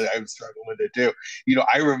called. Yes. I'm struggling with it too.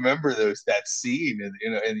 I remember that scene, and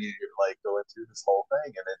and you're like going through this whole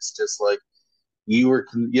thing, and it's just like you were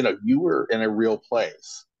in a real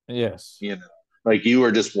place. Yes. Like you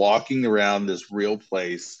were just walking around this real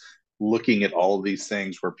place, looking at all of these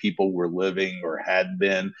things where people were living or had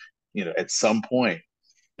been, at some point.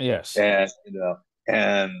 Yes. And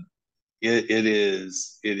and it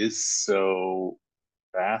is so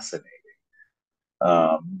fascinating,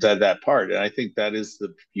 that part. And I think that is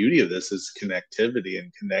the beauty of this, is connectivity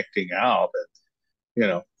and connecting out.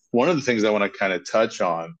 And one of the things I want to kind of touch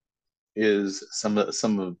on is some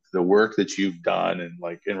of the work that you've done, and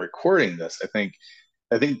like in recording this. I think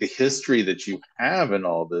the history that you have in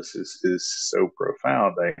all this is so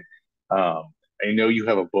profound. I know you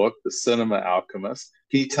have a book, The Cinema Alchemist.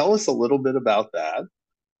 Can you tell us a little bit about that?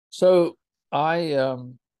 So I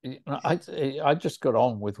just got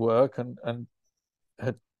on with work and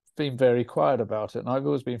had been very quiet about it. And I've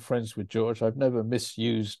always been friends with George. I've never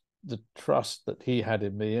misused the trust that he had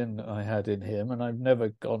in me and I had in him, and I've never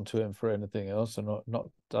gone to him for anything else, and not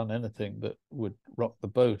done anything that would rock the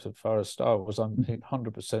boat as far as Star Wars. I'm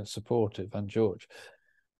 100% supportive, and George.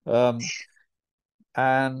 And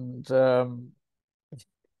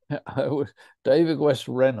David West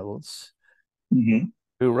Reynolds, Mm-hmm.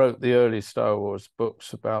 who wrote the early Star Wars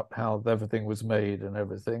books about how everything was made and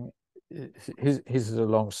everything. His is a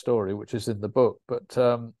long story, which is in the book, but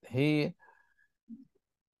he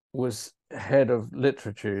was head of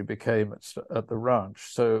literature. He became at the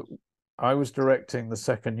ranch. So I was directing the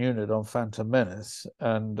second unit on Phantom Menace,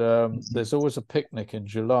 and there's always a picnic in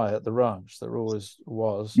July at the ranch. There always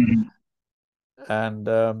was, Mm-hmm.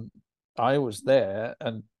 and I was there,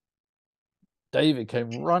 and David came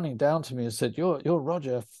running down to me and said, "You're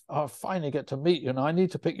Roger. I finally get to meet you, and I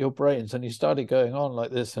need to pick your brains." And he started going on like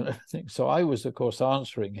this and everything. So I was, of course,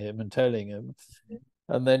 answering him and telling him.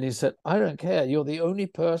 And then he said, "I don't care. You're the only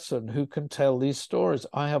person who can tell these stories.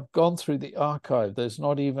 I have gone through the archive. There's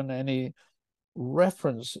not even any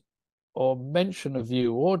reference or mention of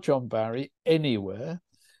you or John Barry anywhere.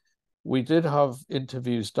 We did have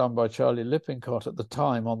interviews done by Charlie Lippincott at the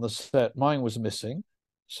time on the set. Mine was missing.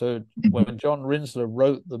 So when John Rinsler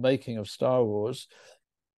wrote The Making of Star Wars,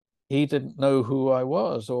 he didn't know who I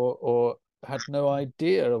was, or had no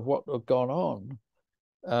idea of what had gone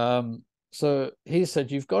on. So he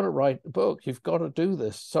said, "You've got to write the book. You've got to do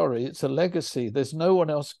this. Sorry, it's a legacy. There's no one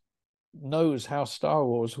else knows how Star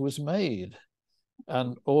Wars was made,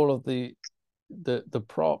 and all of the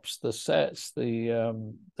props, the sets,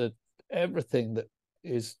 the everything that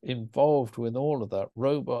is involved with all of that,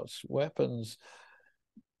 robots, weapons,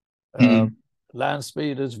 Mm-hmm. land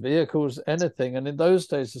speeders, vehicles, anything." And in those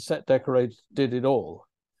days, the set decorators did it all.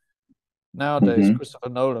 Nowadays, Mm-hmm. Christopher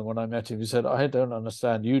Nolan, when I met him, he said, "I don't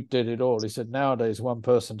understand. You did it all." He said, "Nowadays, one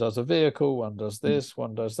person does a vehicle, one does this,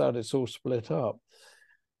 one does that. It's all split up."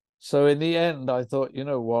 So in the end, I thought, you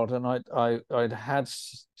know what? And I'd had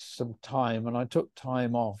some time, and I took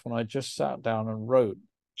time off, and I just sat down and wrote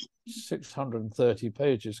 630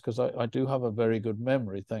 pages, because I do have a very good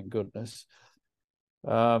memory, thank goodness.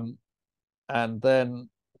 And then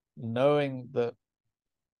knowing that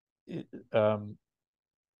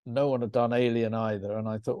no one had done Alien either, and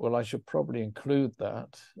I thought, well, I should probably include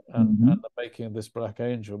that, Mm-hmm. and the Making of This Black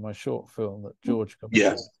Angel, my short film that George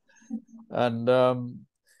commissioned. Yes. And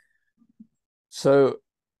so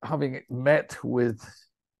having met with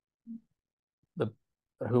the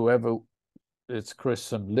whoever, it's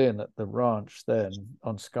Chris and Lynn at the ranch then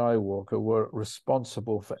on Skywalker, were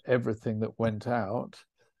responsible for everything that went out,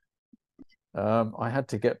 I had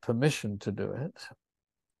to get permission to do it.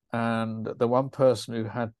 And the one person who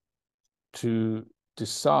had to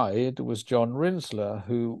decide was John Rinsler,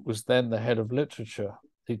 who was then the head of literature.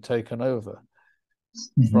 He'd taken over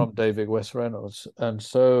Mm-hmm. from David West Reynolds. And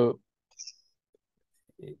so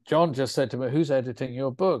John just said to me, "Who's editing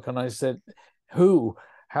your book?" And I said, "Who?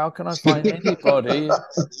 how can I find anybody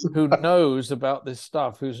who knows about this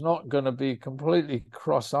stuff, who's not going to be completely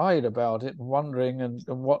cross-eyed about it, wondering and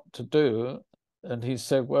what to do? And he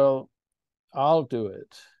said, well, I'll do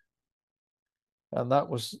it. And that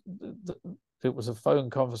was, it was a phone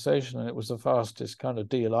conversation, and it was the fastest kind of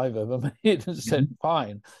deal I've ever made, and said,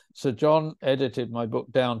 fine. So John edited my book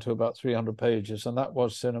down to about 300 pages, and that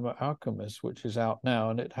was Cinema Alchemist, which is out now.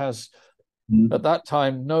 And it has, at that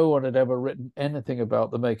time, no one had ever written anything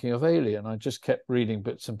about the making of Alien. I just kept reading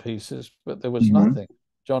bits and pieces, but there was nothing.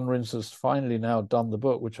 John Rins has finally now done the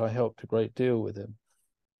book, which I helped a great deal with him.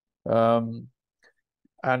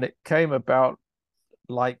 And it came about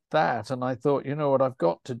like that. And I thought, you know what, I've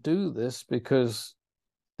got to do this, because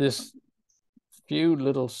this few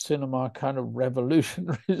little cinema kind of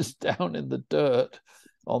revolutionaries down in the dirt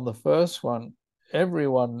on the first one,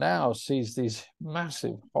 everyone now sees these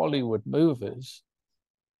massive Hollywood movies.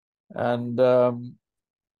 And I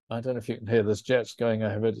don't know if you can hear there's jets going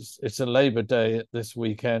over. It's a Labor Day this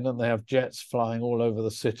weekend, and they have jets flying all over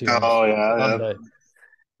the city on Sunday.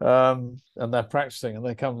 And they're practicing, and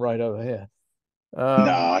they come right over here. No,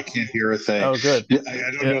 I can't hear a thing. Oh, good.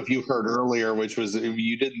 I don't know if you heard earlier, which was,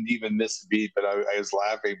 you didn't even miss a beat, but I was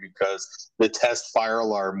laughing because the test fire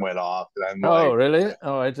alarm went off, and I'm like, oh, really?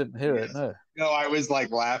 Oh, I didn't hear it. No. No, I was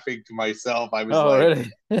like laughing to myself. I was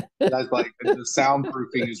really? That's like the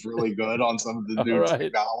soundproofing is really good on some of the new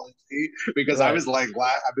technology, because I was like,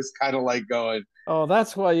 I was kind of like going, oh,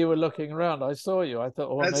 that's why you were looking around. I saw you. I thought,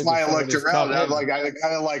 oh, that's why I looked around. I'm like, I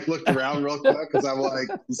kind of like looked around real quick, because I'm like,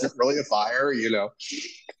 is it really a fire? You know?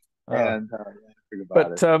 And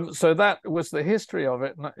but so that was the history of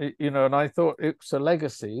it, you know, and I thought it's a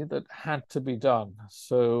legacy that had to be done.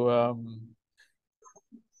 So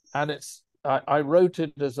and I wrote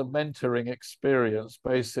it as a mentoring experience,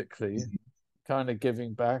 basically, kind of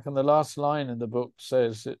giving back. And the last line in the book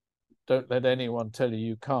says, don't let anyone tell you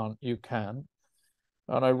you can't, you can.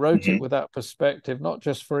 And I wrote it with that perspective, not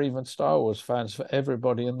just for even Star Wars fans, for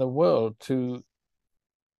everybody in the world to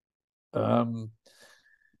kind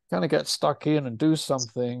of get stuck in and do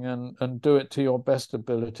something, and do it to your best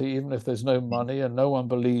ability, even if there's no money and no one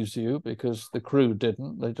believes you, because the crew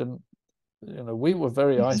didn't. They didn't, you know, we were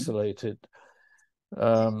very isolated.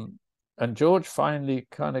 And George finally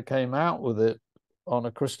kind of came out with it on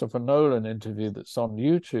a Christopher Nolan interview that's on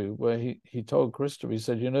YouTube, where he told Christopher, he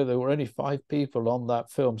said, you know, there were only 5 people on that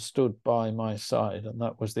film stood by my side, and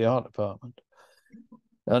that was the art department.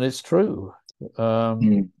 And it's true.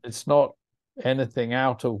 It's not anything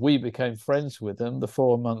out of, we became friends with them the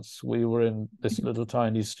 4 months we were in this little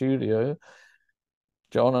tiny studio.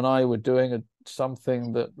 John and I were doing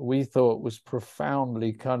something that we thought was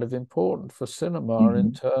profoundly kind of important for cinema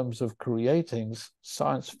in terms of creating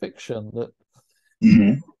science fiction that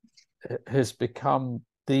has become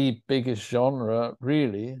the biggest genre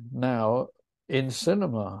really now in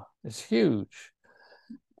cinema. It's huge.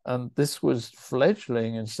 And this was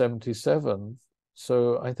fledgling in 1977.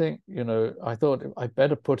 So I think, you know, I thought I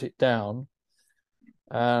better put it down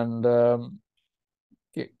and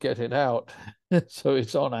get it out. So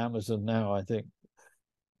it's on Amazon now, I think.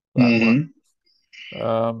 That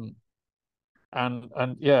one.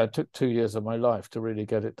 And yeah, it took 2 years of my life to really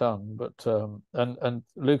get it done. But and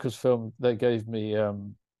Lucasfilm, they gave me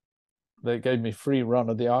free run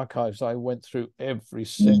of the archives. I went through every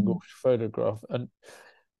single photograph, and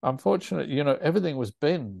unfortunately, you know, everything was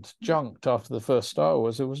binned, junked after the first Star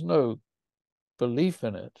Wars. There was no belief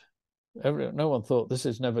in it. No one thought this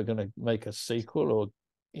is never going to make a sequel or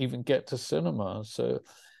even get to cinema. So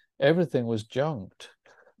everything was junked.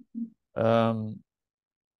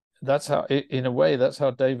 That's how, in a way, that's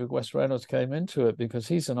how David West Reynolds came into it, because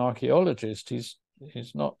he's an archaeologist. He's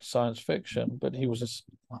not science fiction, but he was a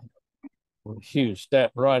huge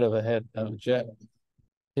step right overhead of Jet.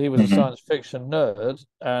 He was a science fiction nerd,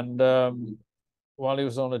 and while he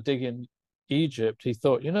was on a dig in Egypt, he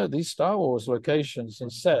thought, you know, these Star Wars locations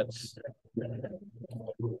and sets.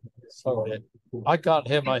 Sorry, I can't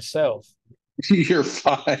hear myself. You're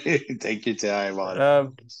fine. Take your time on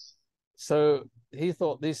it. So he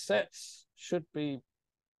thought these sets should be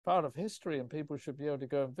part of history, and people should be able to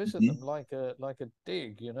go and visit them like a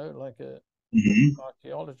dig, you know, like a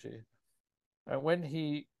archaeology. And when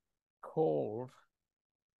he called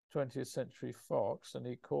 20th Century Fox and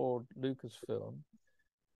he called Lucasfilm,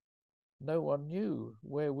 no one knew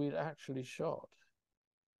where we'd actually shot.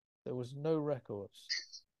 There was no records.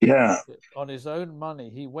 Yeah. On his own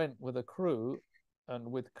money, he went with a crew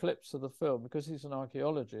and with clips of the film, because he's an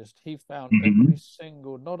archaeologist, he found every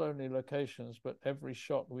single, not only locations, but every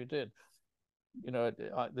shot we did. You know,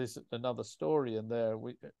 there's another story in there.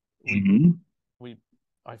 We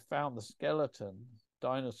I found the skeleton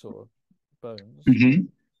dinosaur bones.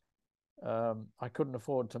 Mm-hmm. I couldn't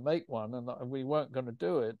afford to make one, and we weren't going to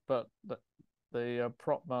do it. But the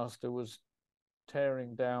prop master was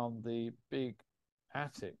tearing down the big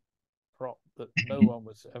attic prop that no one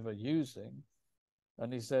was ever using,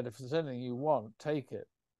 and he said, "If there's anything you want, take it."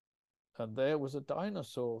 And there was a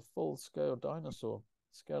dinosaur, full-scale dinosaur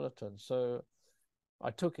skeleton. So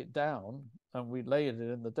I took it down and we laid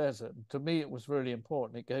it in the desert. And to me, it was really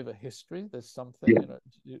important. It gave a history. There's something,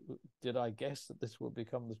 Yeah. did I guess that this will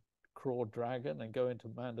become the Craw Dragon and go into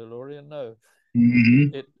Mandalorian? No,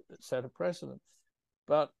 Mm-hmm. it set a precedent.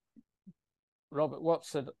 But Robert Watts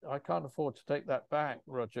said, I can't afford to take that back,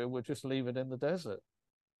 Roger. We'll just leave it in the desert.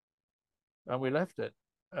 And we left it.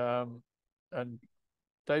 And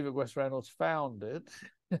David West Reynolds found it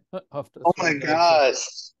after Oh my gosh.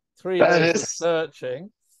 3 days of That is,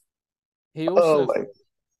 searching. He oh also my.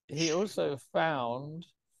 he also found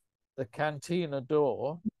the cantina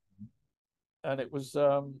door, and it was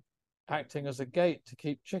acting as a gate to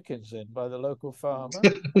keep chickens in by the local farmer.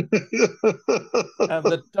 And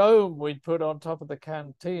the dome we'd put on top of the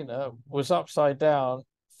cantina was upside down,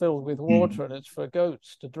 filled with water, and it's for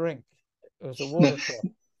goats to drink. It was a water trough.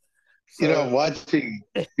 So When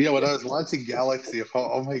I was watching Galaxy,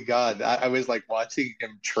 oh my God, I was like watching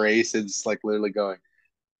him trace and just like literally going,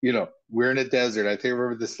 we're in a desert. I think I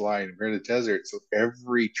remember this line, we're in a desert. So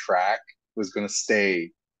every track was going to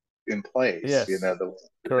stay in place, yes, the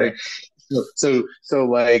correct. so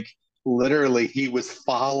like literally he was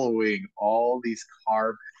following all these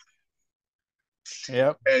carved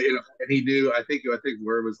Yep. and he knew I think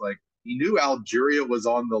where it was like he knew Algeria was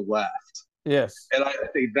on the left. Yes. And I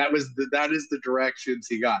think that is the directions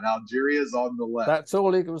he got. Algeria's on the left. That's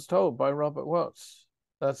all he was told by Robert Watts.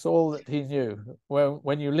 That's all that he knew.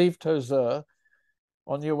 When you leave Tozeur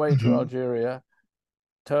on your way to Mm-hmm. Algeria,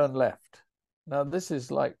 turn left. Now, this is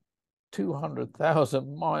like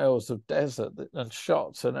 200,000 miles of desert and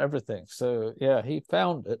shots and everything. So, yeah, he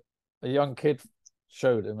found it. A young kid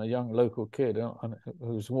showed him, a young local kid who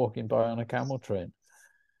was walking by on a camel train.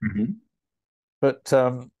 Mm-hmm. But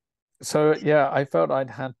so yeah, I felt I'd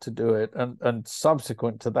had to do it, and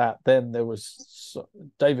subsequent to that, then there was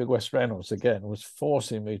David West Reynolds again was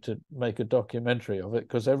forcing me to make a documentary of it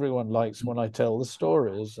because everyone likes when I tell the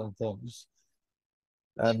stories and things.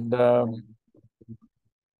 And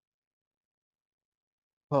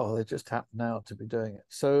well, they just happen now to be doing it.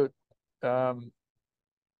 So um,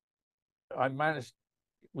 I managed.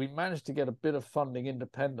 We managed to get a bit of funding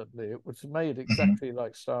independently. It was made Mm-hmm. exactly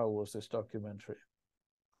like Star Wars, this documentary.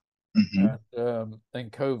 Mm-hmm. And then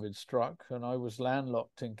COVID struck, and I was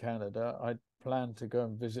landlocked in Canada. I planned to go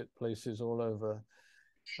and visit places all over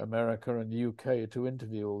America and UK to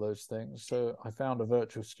interview all those things. So I found a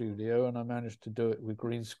virtual studio, and I managed to do it with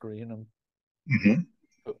green screen and Mm-hmm.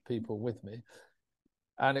 put people with me.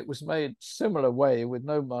 And it was made similar way with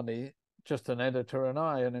no money, just an editor and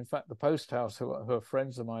I. And in fact, the Post House, who are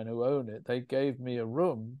friends of mine who own it, they gave me a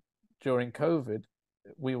room during COVID.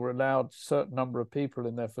 We were allowed a certain number of people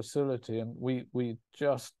in their facility, and we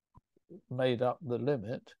just made up the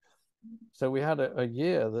limit. So we had a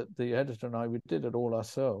year that the editor and I, we did it all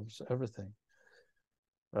ourselves, everything.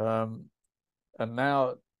 Um, and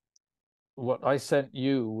now what I sent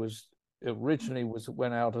you was originally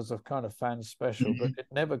went out as a kind of fan special, but it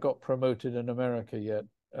never got promoted in America yet.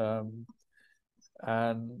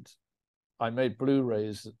 And I made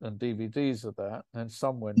Blu-rays and DVDs of that, and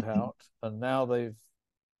some went out, and now the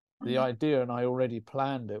idea, and I already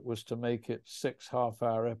planned it, was to make it 6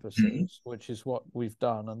 half-hour episodes, which is what we've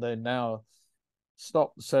done. And they now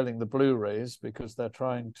stopped selling the Blu-rays because they're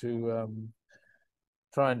trying to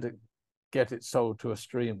get it sold to a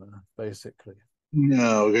streamer, basically.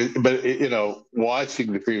 No, but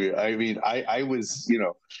watching the preview, I mean, I was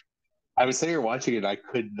sitting here watching it. I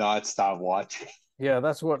could not stop watching. Yeah,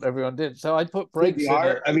 that's what everyone did. So I put breaks The in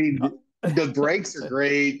art, it. I mean, the breaks are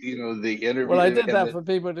great. The Well, I interview did and that the for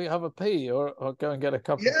people to have a pee or go and get a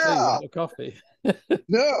cup of tea yeah, and a coffee.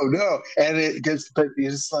 no, and but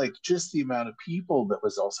it's like just the amount of people that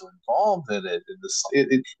was also involved in it.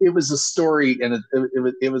 And it was a story, and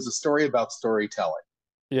it was a story about storytelling.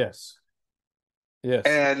 Yes. Yes.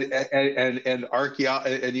 And and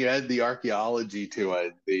you had the archaeology to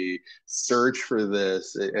it, the search for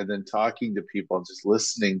this, and then talking to people and just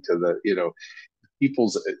listening to the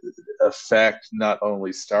people's affect not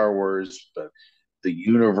only Star Wars but the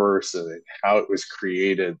universe and how it was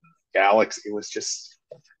created, galaxy. It was just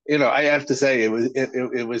I have to say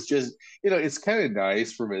it was just it's kind of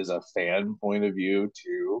nice from as a fan point of view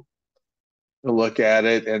to look at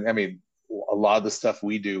it. And I mean, a lot of the stuff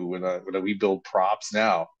we do when we build props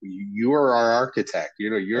now, you are our architect.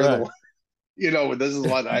 You're the Right. one. This is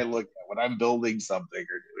what I look at when I'm building something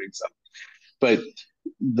or doing something. But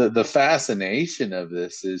the fascination of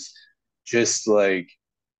this is just like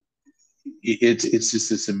it's just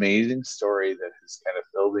this amazing story that has kind of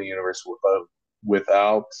filled the universe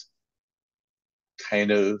without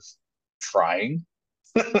kind of trying,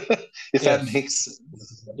 if that Yes. makes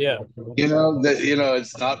sense. Yeah.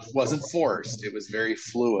 It's not wasn't forced. It was very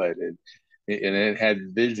fluid, and it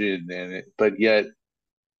had vision, but yet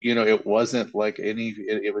it wasn't like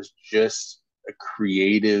it was just a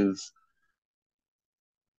creative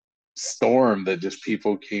storm that just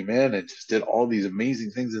people came in and just did all these amazing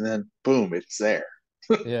things, and then boom, it's there.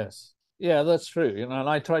 Yes. Yeah, that's true. And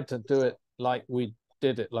I tried to do it like we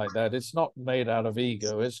did it like that. It's not made out of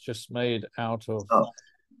ego. It's just made out of Oh.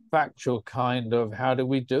 factual kind of how do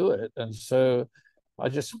we do it. And so I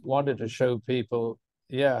just wanted to show people,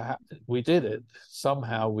 yeah, we did it.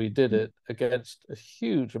 Somehow we did it against a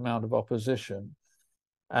huge amount of opposition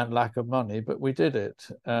and lack of money, but we did it.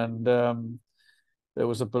 And there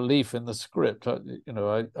was a belief in the script.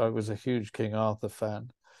 I was a huge King Arthur fan.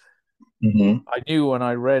 Mm-hmm. I knew when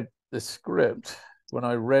I read the script, when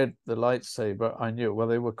I read the lightsaber, I knew, well,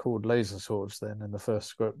 they were called laser swords then in the first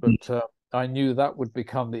script, but I knew that would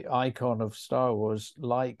become the icon of Star Wars,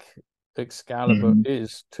 like Excalibur Mm-hmm.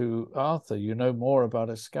 is to Arthur. You know more about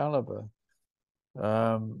Excalibur.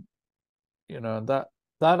 Um, and that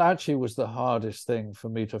actually was the hardest thing for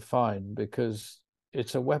me to find because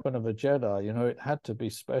it's a weapon of a Jedi. It had to be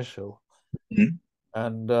special. Mm-hmm.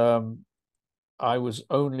 And I was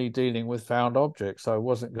only dealing with found objects. I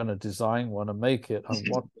wasn't going to design one and make it.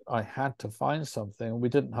 I had to find something. We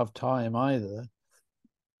didn't have time either,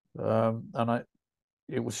 and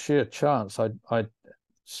it was sheer chance. I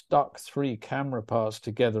stuck 3 camera parts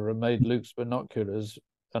together and made Luke's binoculars.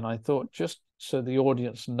 And I thought, just so the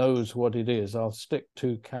audience knows what it is, I'll stick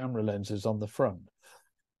 2 camera lenses on the front.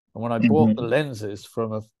 And when I bought the lenses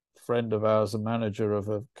from a friend of ours, a manager of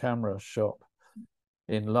a camera shop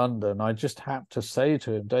in London, I just had to say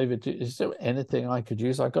to him, David, is there anything I could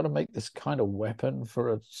use? I've got to make this kind of weapon for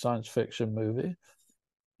a science fiction movie.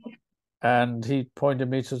 And he pointed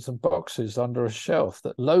me to some boxes under a shelf,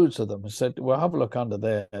 that loads of them, and said, well, have a look under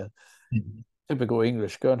there. Typical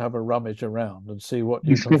English, go and have a rummage around and see what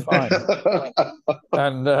you can find.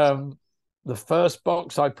 And the first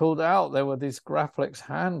box I pulled out, there were these Graphics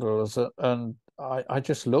handles, and I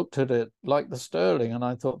just looked at it like the Sterling, and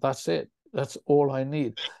I thought, that's it. That's all I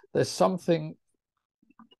need. There's something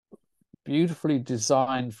beautifully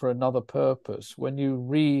designed for another purpose. When you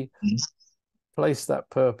replace that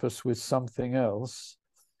purpose with something else,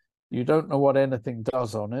 you don't know what anything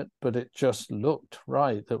does on it, but it just looked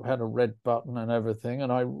right. It had a red button and everything. And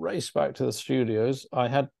I raced back to the studios. I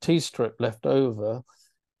had T-strip left over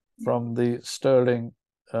from the Sterling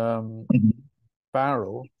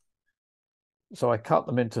barrel. So I cut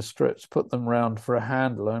them into strips, put them round for a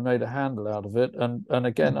handle. I made a handle out of it. And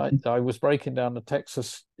again, I was breaking down the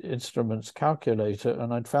Texas Instruments calculator,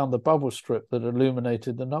 and I'd found the bubble strip that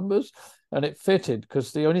illuminated the numbers, and it fitted,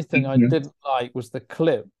 because the only thing I didn't like was the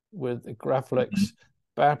clip with the Graflex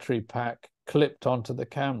battery pack clipped onto the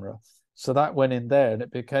camera. So that went in there, and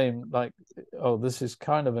it became like, oh, this is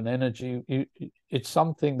kind of an energy. It's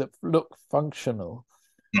something that looked functional.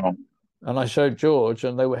 No. And I showed George,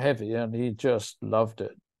 and they were heavy, and he just loved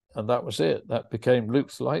it. And that was it. That became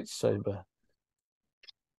Luke's lightsaber.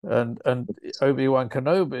 And Obi-Wan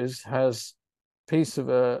Kenobi's has a piece of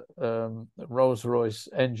a Rolls-Royce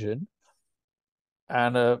engine,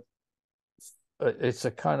 and it's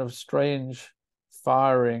a kind of strange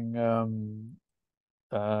firing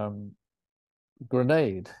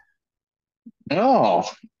grenade. Oh.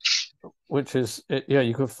 Which is,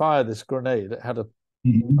 you could fire this grenade. It had a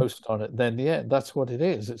post on it. Then, that's what it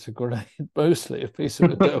is. It's a grenade, mostly a piece of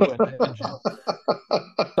a Derwent engine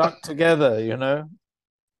stuck together,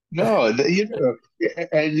 No, and these are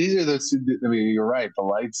the. I mean, you're right. The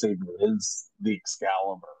lightsaber is the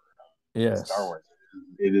Excalibur of Star Yes. Wars.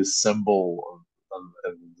 It is symbol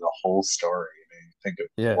of the whole story. I mean, think of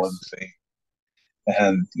one Yes. thing,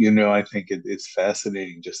 and I think it's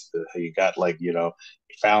fascinating just how you got you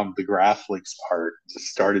found the graphics part, just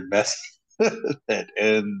started messing with it,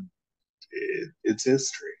 and it's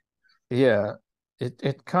history. Yeah.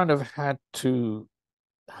 It kind of had to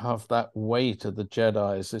have that weight of the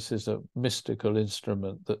Jedi's. This is a mystical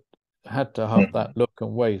instrument that had to have that look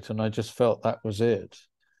and weight, and I just felt that was it.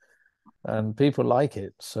 And people like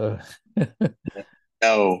it, so.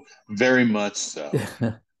 No, very much so.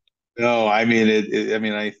 No, I mean I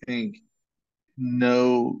mean, I think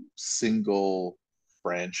no single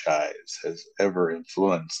franchise has ever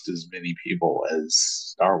influenced as many people as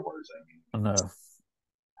Star Wars. No.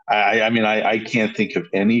 I mean, I can't think of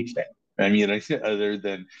anything. I mean, I think other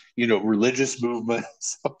than religious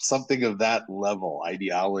movements, something of that level,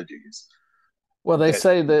 ideologies Well, they that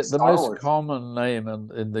say that the Star most Wars. common name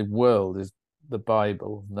in the world is the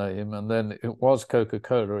Bible name, and then it was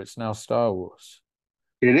Coca-Cola. It's now Star Wars.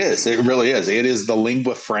 It is. It really is. It is the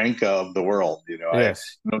lingua franca of the world.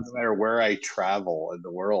 Yes. No matter where I travel in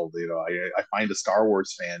the world, I find a Star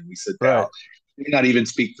Wars fan. We sit down. Right. We may not even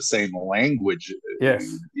speak the same language, Yes.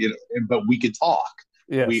 but we could talk.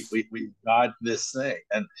 Yes. We got this thing,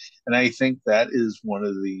 and I think that is one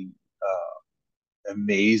of the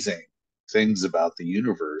amazing things about the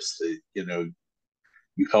universe that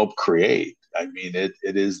you help create. I mean, it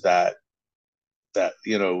is that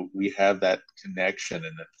we have that connection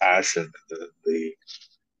and the passion,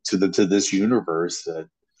 to this universe that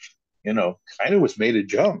kind of was made of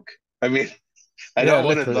junk. I mean, I Yeah, don't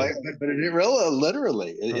want to like, literally. but it really,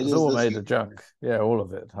 literally, it It's is all this made of universe, junk. Yeah, all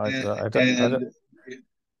of it. and, I don't.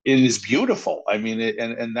 it is beautiful. I mean,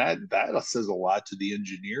 and that says a lot to the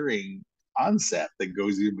engineering concept that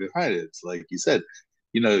goes in behind it. It's like you said,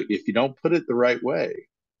 if you don't put it the right way,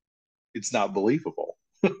 it's not believable.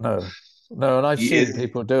 No, no, and I've It, seen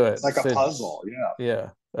people do it's it like a since. puzzle. Yeah. Yeah,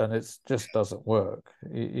 and it just doesn't work.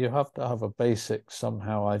 You have to have a basic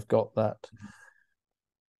somehow. I've got that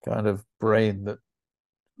kind of brain that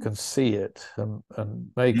can see it and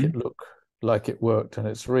make it Mm-hmm. look like it worked and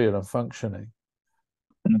it's real and functioning.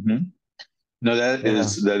 Mm-hmm. No, Yeah,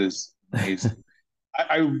 that is amazing.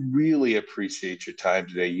 I really appreciate your time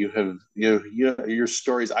today. You have your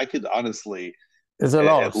stories. I could honestly there's a at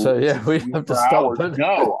lot. So listen yeah, we to you have to for stop. hours. But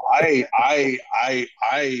No, I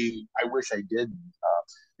wish I didn't.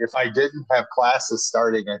 If I didn't have classes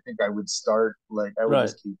starting, I think I would start like I would right,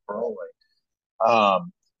 just keep rolling.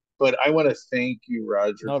 Um, but I want to thank you,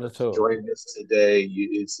 Roger, not for at all. joining us today.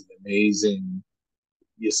 It's an amazing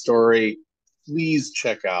story. Please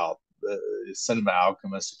check out the Cinema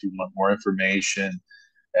Alchemist if you want more information.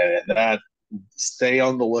 And that stay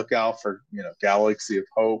on the lookout for Galaxy of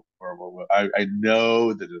Hope. Or I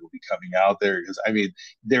know that it'll be coming out there because I mean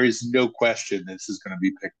there is no question this is going to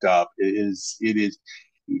be picked up. It is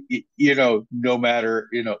no matter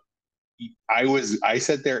I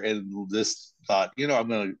sat there and just thought I'm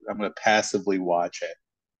gonna passively watch it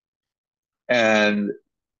and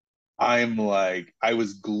I'm like I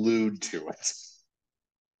was glued to it.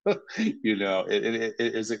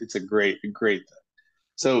 It's a great thing.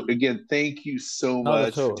 So again, thank you so Not at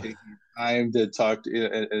much for all. taking your time to talk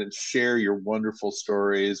to and share your wonderful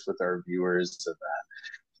stories with our viewers and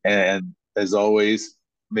that. And as always,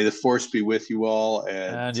 may the force be with you all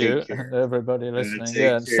and And take you care. and everybody And listening. Yeah,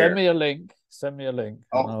 take and send care. me a link. Send me a link,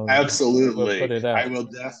 and Oh, we'll put absolutely. it I out. will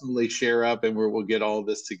definitely share up and we'll get all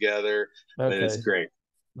this together. But it's Okay. great.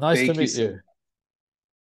 Nice to Thank you meet so you. much.